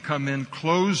we can come in,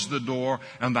 close the door,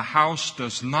 and the house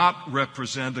does not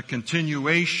represent a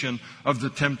continuation of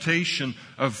the temptation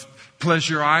of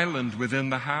Pleasure Island within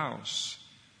the house.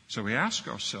 So we ask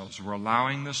ourselves, we're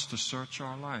allowing this to search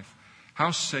our life.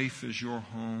 How safe is your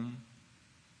home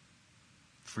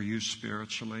for you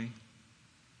spiritually?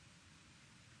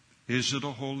 Is it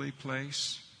a holy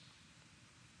place?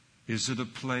 Is it a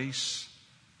place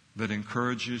that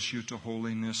encourages you to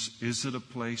holiness? Is it a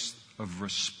place of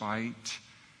respite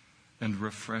and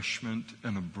refreshment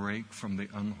and a break from the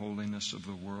unholiness of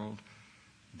the world?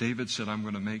 David said, I'm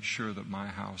going to make sure that my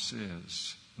house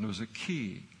is. And it was a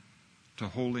key to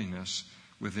holiness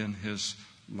within his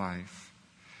life.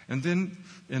 And then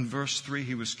in verse 3,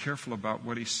 he was careful about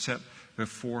what he set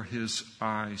before his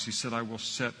eyes. He said, I will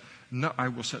set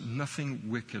nothing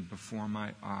wicked before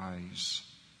my eyes.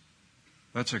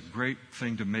 That's a great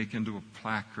thing to make into a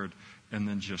placard and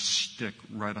then just stick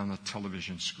right on the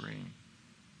television screen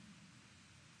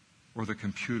or the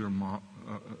computer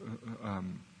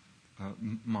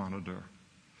monitor.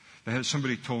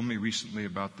 Somebody told me recently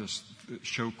about this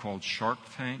show called Shark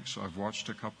Tank, so I've watched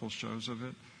a couple shows of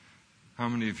it. How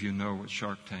many of you know what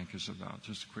Shark Tank is about?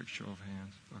 Just a quick show of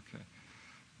hands.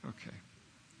 Okay.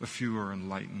 A few are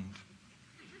enlightened.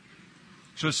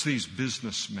 So it's these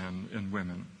businessmen and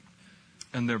women.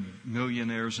 And they're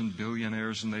millionaires and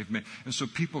billionaires, and and so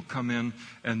people come in,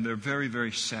 and they're very,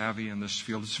 very savvy in this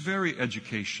field. It's very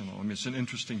educational. I mean, it's an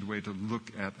interesting way to look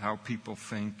at how people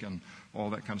think and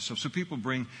all that kind of stuff. So people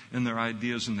bring in their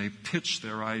ideas, and they pitch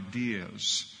their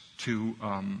ideas to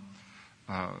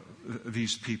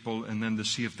these people, and then to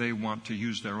see if they want to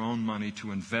use their own money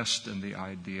to invest in the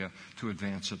idea to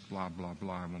advance it, blah, blah,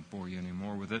 blah. I won't bore you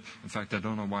anymore with it. In fact, I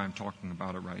don't know why I'm talking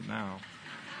about it right now.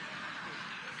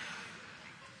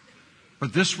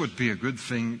 But this would be a good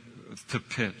thing to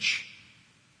pitch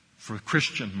for a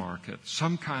Christian market.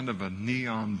 Some kind of a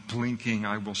neon blinking,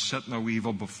 I will set no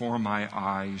evil before my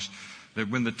eyes, that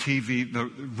when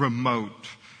the remote,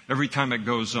 every time it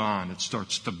goes on, it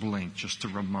starts to blink just to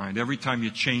remind. Every time you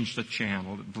change the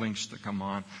channel, it blinks to come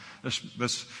on.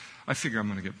 I figure I'm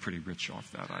going to get pretty rich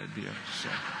off that idea. So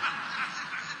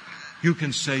you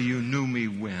can say you knew me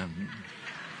when.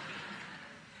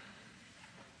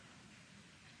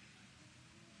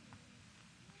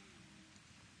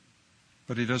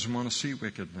 But he doesn't want to see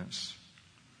wickedness.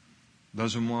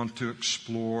 Doesn't want to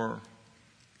explore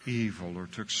evil or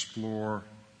to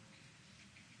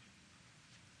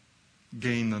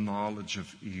gain the knowledge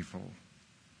of evil.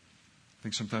 I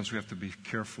think sometimes we have to be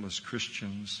careful as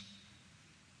Christians.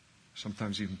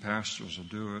 Sometimes even pastors will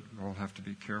do it. We all have to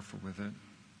be careful with it.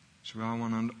 So I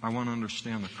want to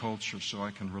understand the culture so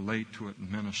I can relate to it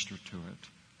and minister to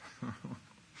it.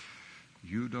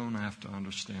 You don't have to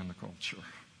understand the culture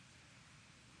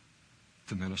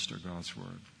to minister God's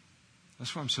Word.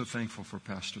 That's why I'm so thankful for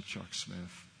Pastor Chuck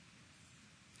Smith.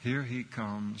 Here he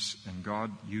comes, and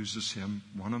God uses him,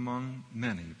 one among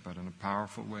many, but in a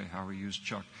powerful way, how he used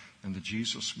Chuck in the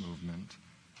Jesus movement.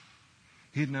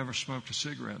 He'd never smoked a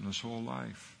cigarette in his whole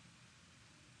life.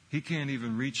 He can't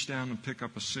even reach down and pick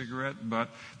up a cigarette butt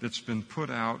that's been put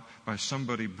out by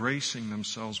somebody bracing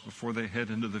themselves before they head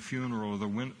into the funeral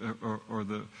or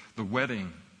the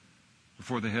wedding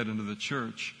before they head into the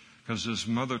church, because his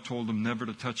mother told him never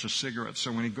to touch a cigarette.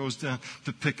 So when he goes down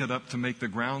to pick it up to make the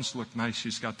grounds look nice,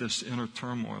 he's got this inner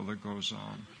turmoil that goes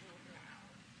on.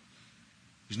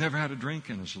 He's never had a drink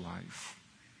in his life.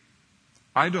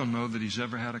 I don't know that he's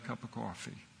ever had a cup of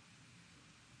coffee.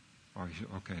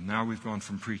 Okay, now we've gone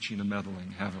from preaching to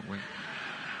meddling, haven't we?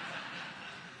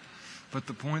 But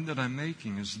the point that I'm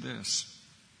making is this,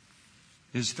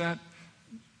 is that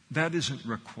isn't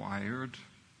required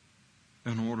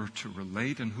in order to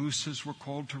relate. And who says we're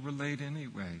called to relate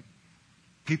anyway?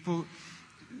 People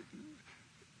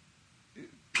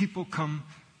come,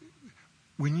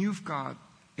 when you've got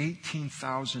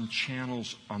 18,000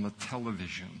 channels on the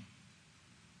television,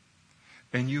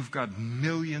 and you've got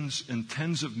millions and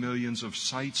tens of millions of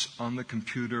sites on the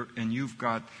computer, and you've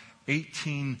got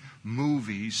 18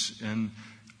 movies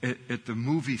at the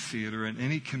movie theater in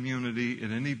any community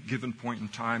at any given point in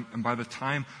time, and by the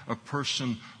time a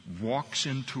person walks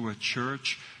into a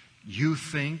church, you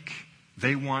think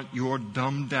they want your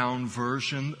dumbed-down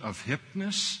version of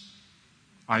hipness?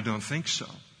 I don't think so.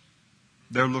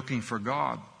 They're looking for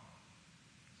God,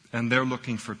 and they're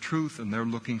looking for truth, and they're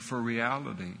looking for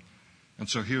reality. And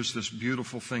so here's this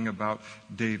beautiful thing about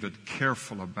David,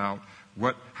 careful about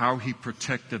how he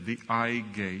protected the eye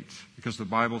gate. Because the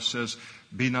Bible says,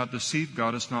 be not deceived,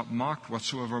 God is not mocked.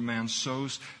 Whatsoever a man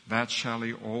sows, that shall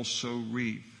he also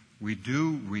reap. We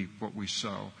do reap what we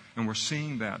sow. And we're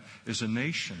seeing that as a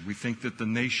nation. We think that the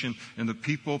nation and the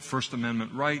people, First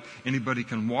Amendment right, anybody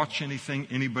can watch anything,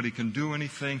 anybody can do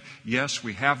anything. Yes,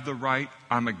 we have the right.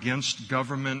 I'm against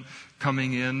government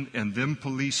coming in and them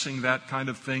policing that kind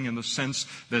of thing, in the sense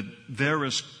that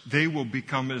they will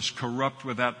become as corrupt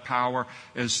with that power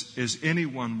as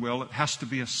anyone will. It has to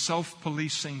be a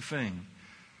self-policing thing.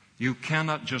 You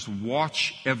cannot just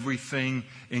watch everything,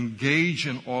 engage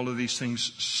in all of these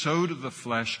things, sow to the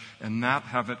flesh, and not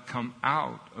have it come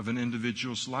out of an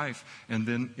individual's life and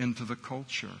then into the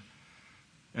culture.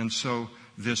 And so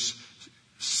this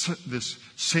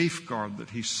safeguard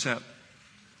that he set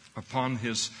upon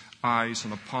his eyes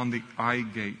and upon the eye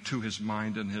gate to his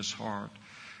mind and his heart.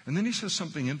 And then he says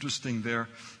something interesting there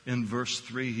in verse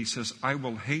 3. He says, I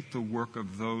will hate the work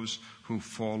of those who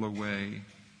fall away.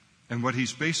 And what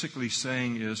he's basically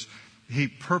saying is he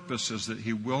purposes that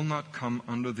he will not come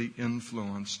under the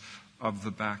influence of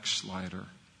the backslider.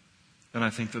 And I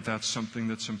think that that's something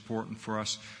that's important for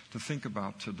us to think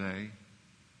about today.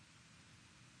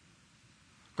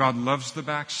 God loves the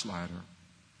backslider.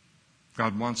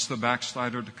 God wants the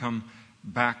backslider to come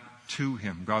back to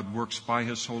him. God works by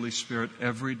his Holy Spirit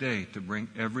every day to bring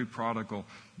every prodigal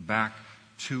back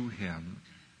to him.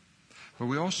 But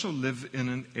we also live in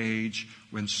an age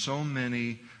when so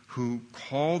many who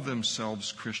call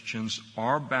themselves Christians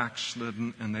are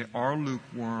backslidden, and they are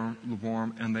lukewarm,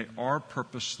 and they are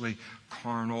purposely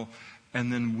carnal,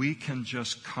 and then we can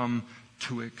just come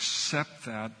to accept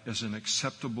that as an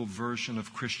acceptable version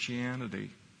of Christianity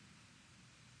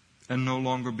and no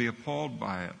longer be appalled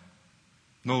by it.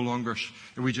 No longer,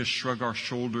 we just shrug our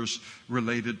shoulders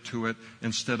related to it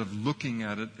instead of looking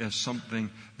at it as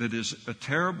something that is a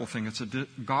terrible thing. It's a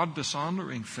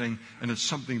God-dishonoring thing, and it's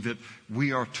something that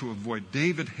we are to avoid.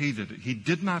 David hated it. He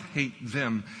did not hate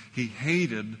them. He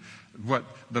hated what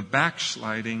the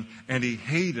backsliding, and he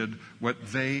hated what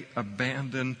they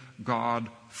abandoned God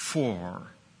for.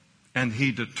 And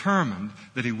he determined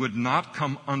that he would not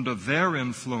come under their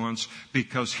influence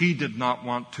because he did not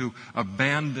want to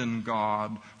abandon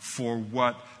God for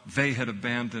what they had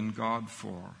abandoned God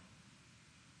for.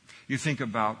 You think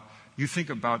about,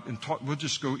 we'll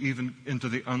just go even into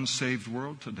the unsaved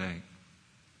world today.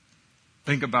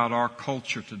 Think about our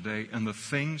culture today and the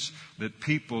things that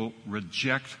people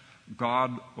reject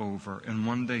God over, and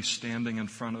one day standing in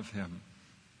front of him.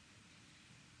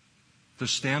 To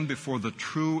stand before the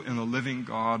true and the living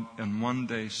God and one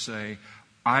day say,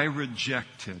 I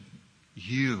rejected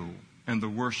you and the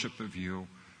worship of you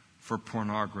for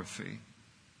pornography,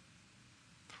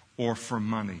 or for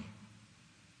money,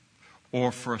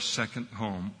 or for a second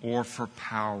home, or for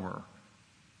power,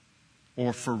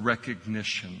 or for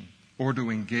recognition, or to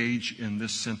engage in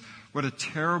this sin. What a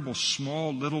terrible,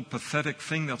 small, little, pathetic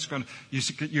thing that's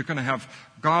you're going to have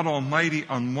God Almighty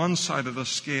on one side of the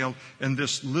scale and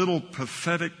this little,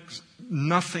 pathetic,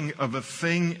 nothing of a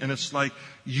thing. And it's like,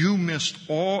 you missed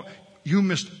all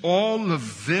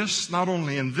of this, not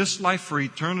only in this life, for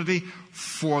eternity,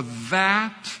 for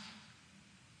that.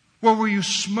 What were you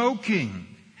smoking?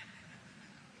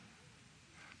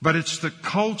 But it's the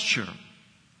culture.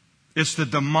 It's the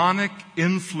demonic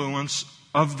influence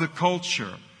of the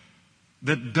culture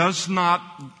that does not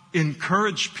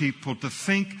encourage people to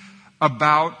think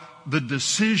about the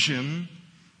decision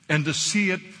and to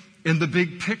see it in the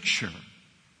big picture.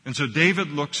 And so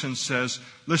David looks and says,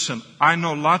 listen, I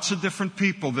know lots of different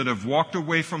people that have walked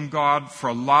away from God for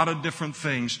a lot of different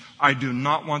things. I do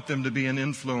not want them to be an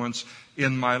influence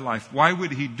in my life. Why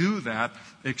would he do that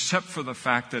except for the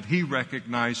fact that he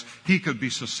recognized he could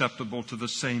be susceptible to the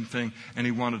same thing and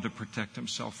he wanted to protect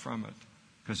himself from it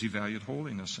because he valued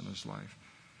holiness in his life.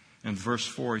 In verse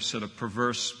 4, he said, a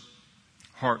perverse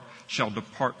heart shall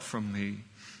depart from me.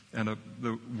 And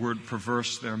the word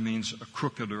perverse there means a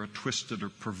crooked or a twisted or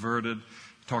perverted.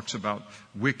 Talks about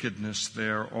wickedness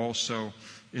there. Also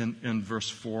in verse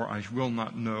 4, I will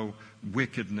not know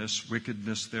wickedness.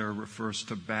 Wickedness there refers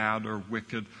to bad or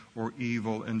wicked or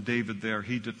evil. And David there,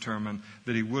 he determined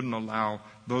that he wouldn't allow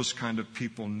those kind of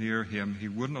people near him. He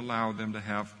wouldn't allow them to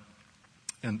have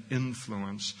an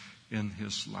influence in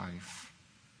his life.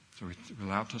 So we're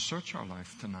allowed to search our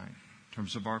life tonight in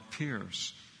terms of our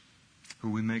peers, who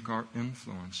we make our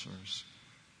influencers.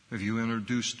 Have you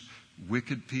introduced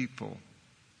wicked people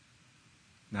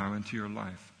now into your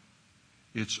life?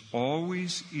 It's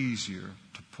always easier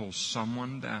to pull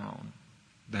someone down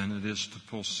than it is to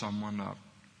pull someone up.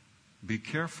 Be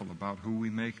careful about who we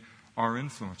make our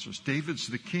influencers. David's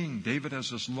the king. David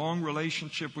has this long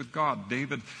relationship with God.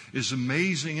 David is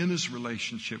amazing in his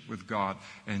relationship with God,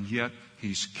 and yet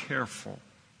he's careful.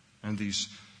 And these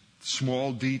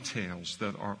small details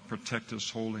that protect his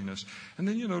holiness. And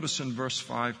then you notice in verse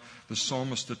 5, the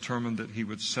psalmist determined that he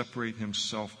would separate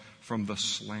himself from the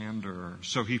slanderer.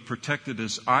 So he protected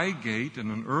his eye gate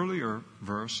in an earlier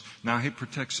verse. Now he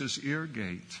protects his ear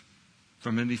gate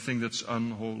from anything that's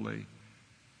unholy.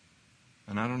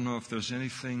 And I don't know if there's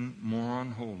anything more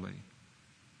unholy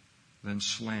than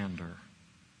slander,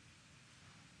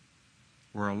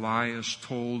 where a lie is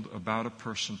told about a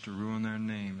person to ruin their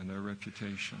name and their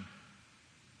reputation.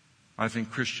 I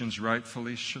think Christians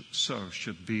rightfully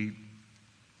should be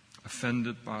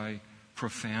offended by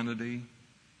profanity,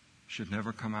 should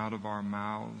never come out of our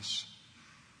mouths.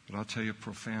 But I'll tell you,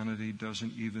 profanity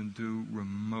doesn't even do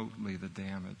remotely the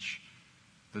damage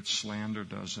that slander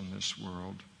does in this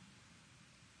world,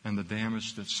 and the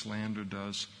damage that slander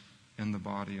does in the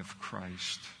body of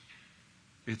Christ.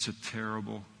 It's a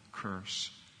terrible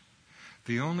curse.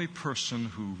 The only person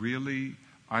who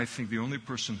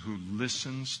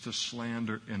listens to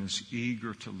slander and is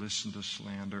eager to listen to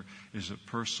slander is a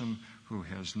person who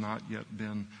has not yet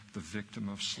been the victim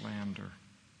of slander.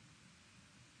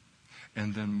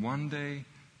 And then one day,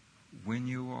 when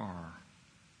you are,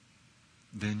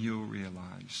 then you'll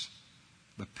realize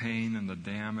the pain and the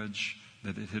damage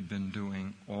that it had been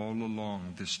doing all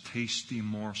along. This tasty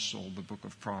morsel, the book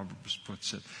of Proverbs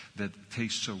puts it, that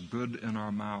tastes so good in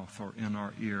our mouth or in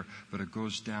our ear, but it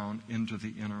goes down into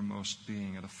the innermost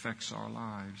being. It affects our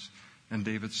lives. And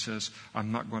David says,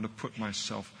 I'm not going to put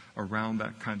myself around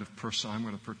that kind of person. I'm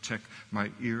going to protect my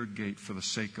ear gate for the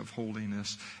sake of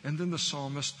holiness. And then the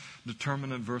psalmist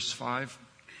determined in verse 5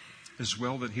 as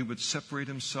well that he would separate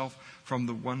himself from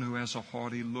the one who has a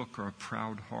haughty look or a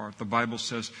proud heart. The Bible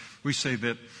says, we say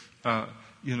that,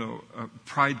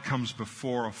 pride comes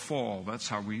before a fall. That's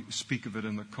how we speak of it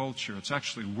in the culture. It's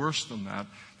actually worse than that.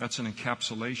 That's an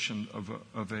encapsulation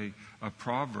of a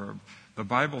proverb. The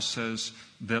Bible says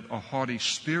that a haughty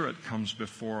spirit comes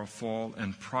before a fall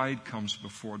and pride comes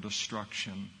before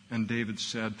destruction. And David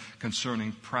said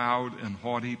concerning proud and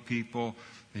haughty people,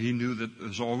 he knew that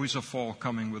there's always a fall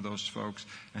coming with those folks,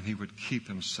 and he would keep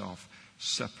himself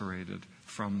separated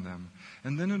from them.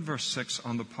 And then in verse 6,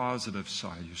 on the positive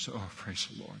side, you say, oh, praise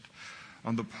the Lord.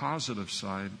 On the positive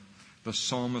side, the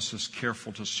psalmist is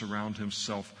careful to surround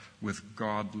himself with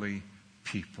godly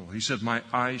people. He said, my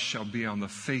eyes shall be on the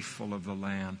faithful of the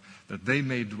land, that they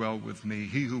may dwell with me.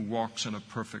 He who walks in a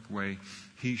perfect way,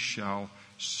 he shall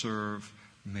serve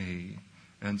me.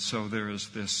 And so there is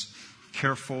this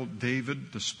careful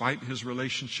David, despite his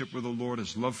relationship with the Lord,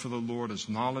 his love for the Lord, his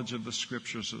knowledge of the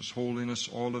Scriptures, his holiness,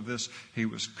 all of this, he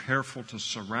was careful to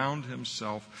surround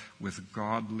himself with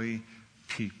godly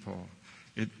people.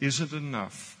 It isn't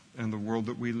enough in the world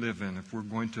that we live in, if we're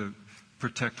going to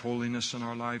protect holiness in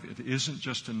our life, it isn't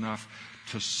just enough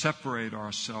to separate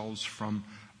ourselves from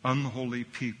unholy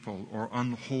people or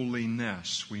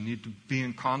unholiness. We need to be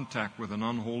in contact with an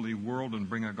unholy world and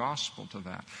bring a gospel to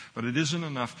that. But it isn't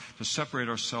enough to separate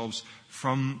ourselves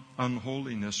from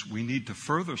unholiness. We need to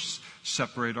further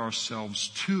separate ourselves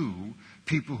to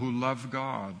people who love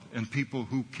God and people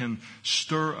who can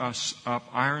stir us up,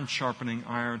 iron sharpening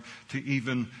iron, to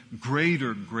even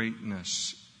greater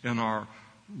greatness in our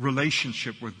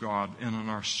relationship with God and in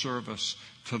our service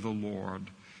to the Lord.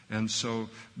 And so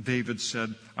David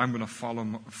said, I'm going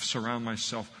to surround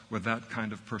myself with that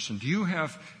kind of person. Do you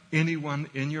have anyone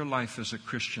in your life as a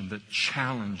Christian that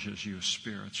challenges you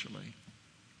spiritually?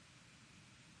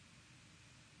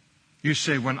 You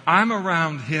say, when I'm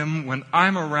around him, when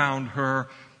I'm around her,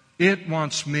 it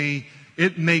makes me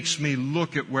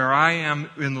look at where I am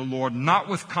in the Lord, not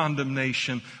with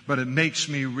condemnation, but it makes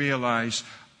me realize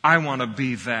I want to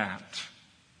be that.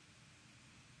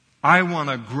 I want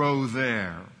to grow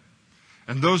there.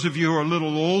 And those of you who are a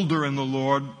little older in the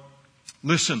Lord,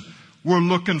 listen, we're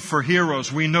looking for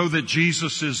heroes. We know that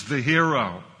Jesus is the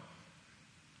hero.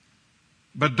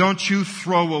 But don't you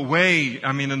throw away,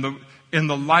 in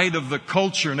the light of the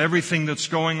culture and everything that's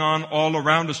going on all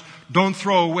around us, don't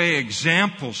throw away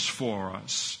examples for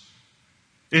us.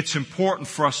 It's important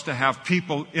for us to have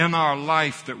people in our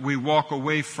life that we walk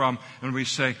away from and we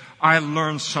say, I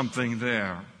learned something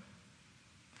there.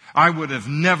 I would have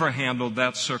never handled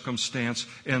that circumstance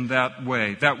in that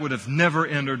way. That would have never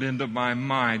entered into my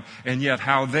mind. And yet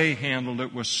how they handled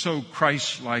it was so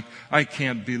Christ-like, I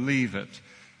can't believe it.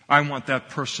 I want that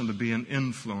person to be an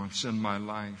influence in my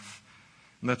life.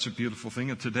 And that's a beautiful thing.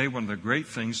 And today, one of the great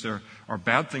things, there are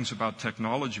bad things about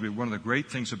technology, but one of the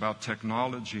great things about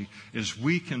technology is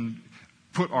we can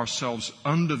put ourselves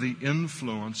under the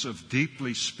influence of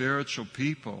deeply spiritual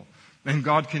people. And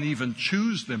God can even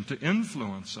choose them to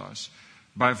influence us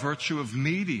by virtue of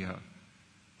media,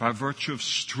 by virtue of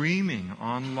streaming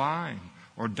online,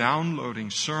 or downloading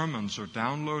sermons, or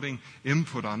downloading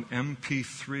input on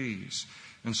MP3s.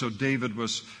 And so David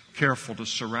was careful to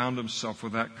surround himself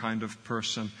with that kind of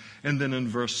person. And then in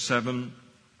verse 7,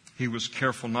 he was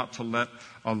careful not to let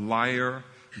a liar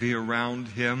be around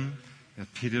him.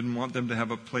 He didn't want them to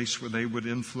have a place where they would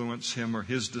influence him or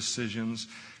his decisions.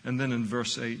 And then in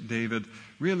verse 8, David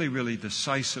really, really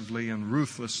decisively and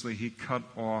ruthlessly, he cut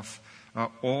off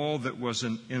all that was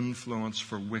an influence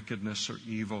for wickedness or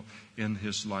evil in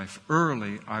his life.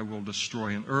 Early I will destroy.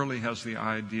 And early has the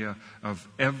idea of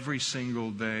every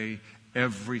single day,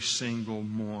 every single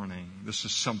morning. This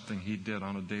is something he did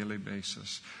on a daily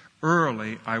basis.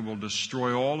 Early I will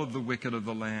destroy all of the wicked of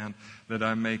the land, that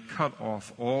I may cut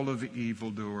off all of the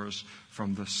evildoers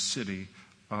from the city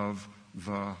of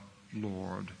the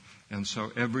Lord. And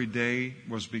so every day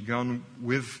was begun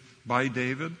by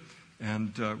David,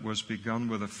 and was begun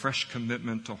with a fresh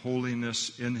commitment to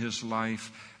holiness in his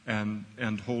life,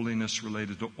 and holiness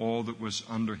related to all that was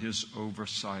under his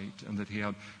oversight and that he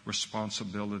had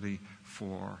responsibility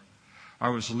for. I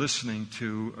was listening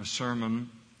to a sermon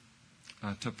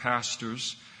to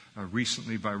pastors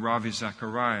recently by Ravi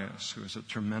Zacharias, who is a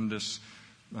tremendous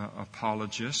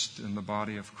apologist in the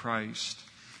body of Christ.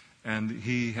 And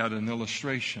he had an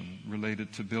illustration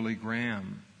related to Billy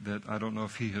Graham that I don't know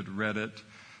if he had read it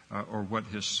or what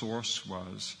his source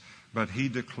was, but he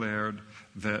declared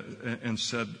that and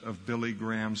said of Billy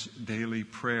Graham's daily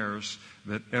prayers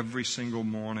that every single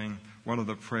morning, one of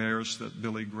the prayers that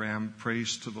Billy Graham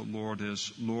prays to the Lord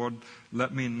is, Lord,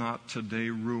 let me not today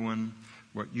ruin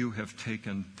what you have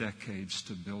taken decades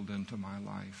to build into my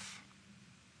life.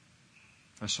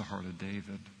 That's the heart of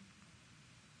David.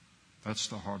 That's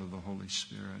the heart of the Holy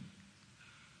Spirit.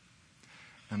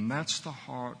 And that's the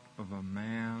heart of a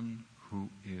man who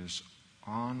is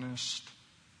honest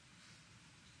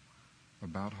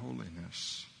about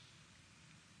holiness.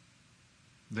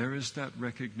 There is that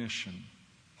recognition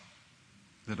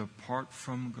that apart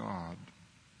from God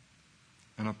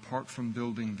and apart from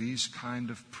building these kind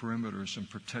of perimeters and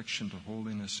protection to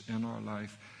holiness in our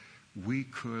life, we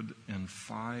could in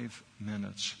 5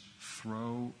 minutes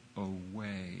throw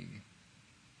away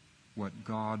what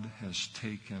God has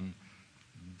taken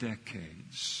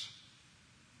decades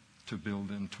to build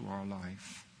into our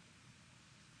life.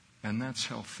 And that's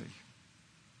healthy.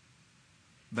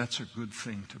 That's a good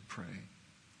thing to pray.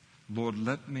 Lord,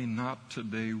 let me not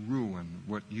today ruin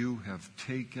what you have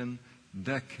taken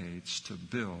decades to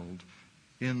build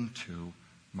into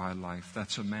my life.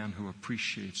 That's a man who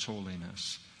appreciates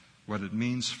holiness, what it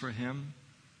means for him,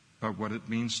 but what it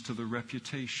means to the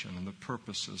reputation and the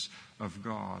purposes of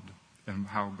God, and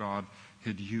how God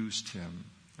had used him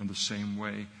in the same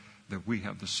way that we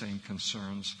have the same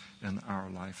concerns in our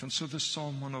life. And so this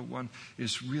Psalm 101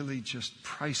 is really just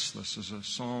priceless as a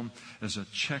psalm, as a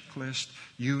checklist.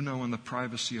 You know, in the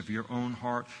privacy of your own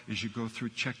heart, as you go through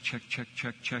check,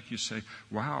 you say,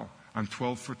 wow, I'm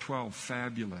 12 for 12,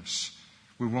 fabulous.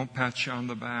 We won't pat you on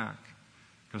the back,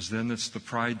 because then it's the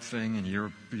pride thing and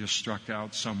you're struck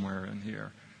out somewhere in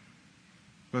here.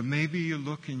 But maybe you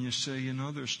look and you say,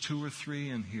 there's 2 or 3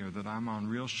 in here that I'm on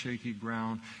real shaky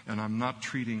ground and I'm not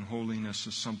treating holiness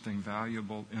as something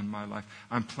valuable in my life.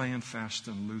 I'm playing fast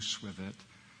and loose with it.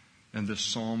 And this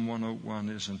Psalm 101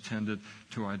 is intended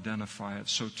to identify it.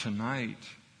 So tonight,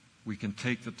 we can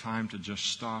take the time to just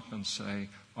stop and say,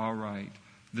 all right,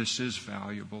 this is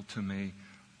valuable to me.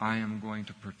 I am going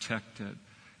to protect it.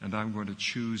 And I'm going to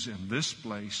choose in this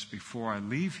place, before I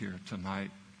leave here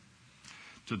tonight,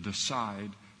 to decide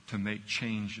to make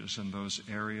changes in those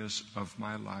areas of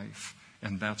my life.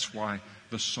 And that's why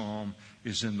the psalm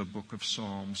is in the book of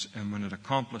Psalms. And when it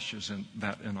accomplishes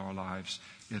that in our lives,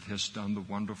 it has done the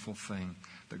wonderful thing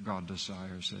that God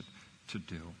desires it to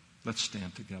do. Let's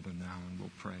stand together now and we'll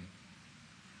pray.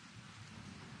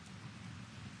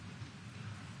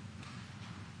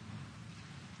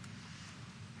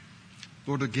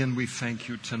 Lord, again, we thank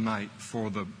you tonight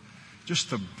for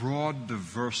just the broad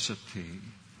diversity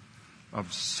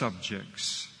of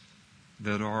subjects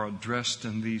that are addressed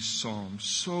in these Psalms.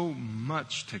 So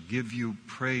much to give you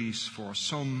praise for,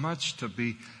 so much to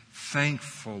be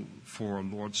thankful for,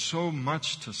 Lord, so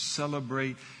much to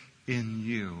celebrate in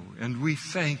you. And we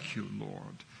thank you,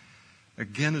 Lord.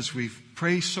 Again, as we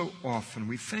pray so often,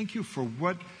 we thank you for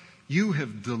what you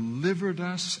have delivered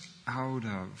us out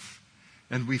of.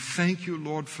 And we thank you,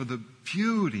 Lord, for the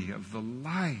beauty of the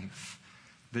life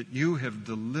that you have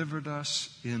delivered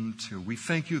us into. We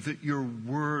thank you that your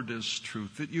word is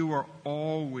truth, that you are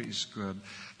always good,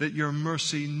 that your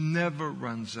mercy never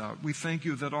runs out. We thank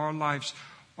you that our lives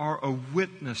are a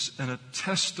witness and a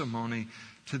testimony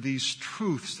to these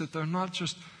truths, that they're not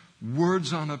just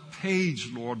words on a page,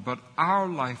 Lord, but our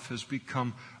life has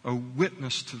become a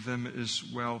witness to them as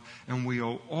well. And we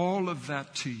owe all of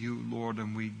that to you, Lord,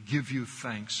 and we give you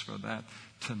thanks for that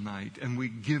tonight. And we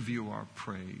give you our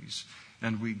praise,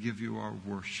 and we give you our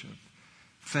worship.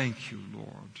 Thank you,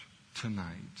 Lord,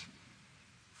 tonight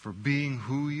for being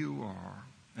who you are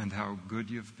and how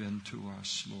good you've been to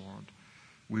us, Lord.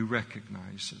 We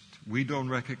recognize it. We don't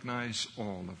recognize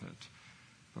all of it,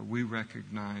 but we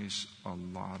recognize a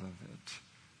lot of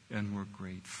it, and we're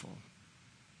grateful.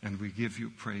 And we give you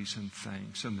praise and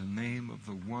thanks in the name of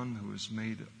the one who has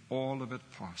made all of it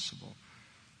possible,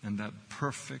 and that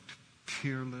perfect,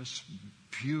 peerless,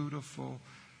 beautiful,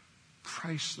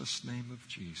 priceless name of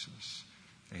Jesus.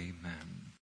 Amen.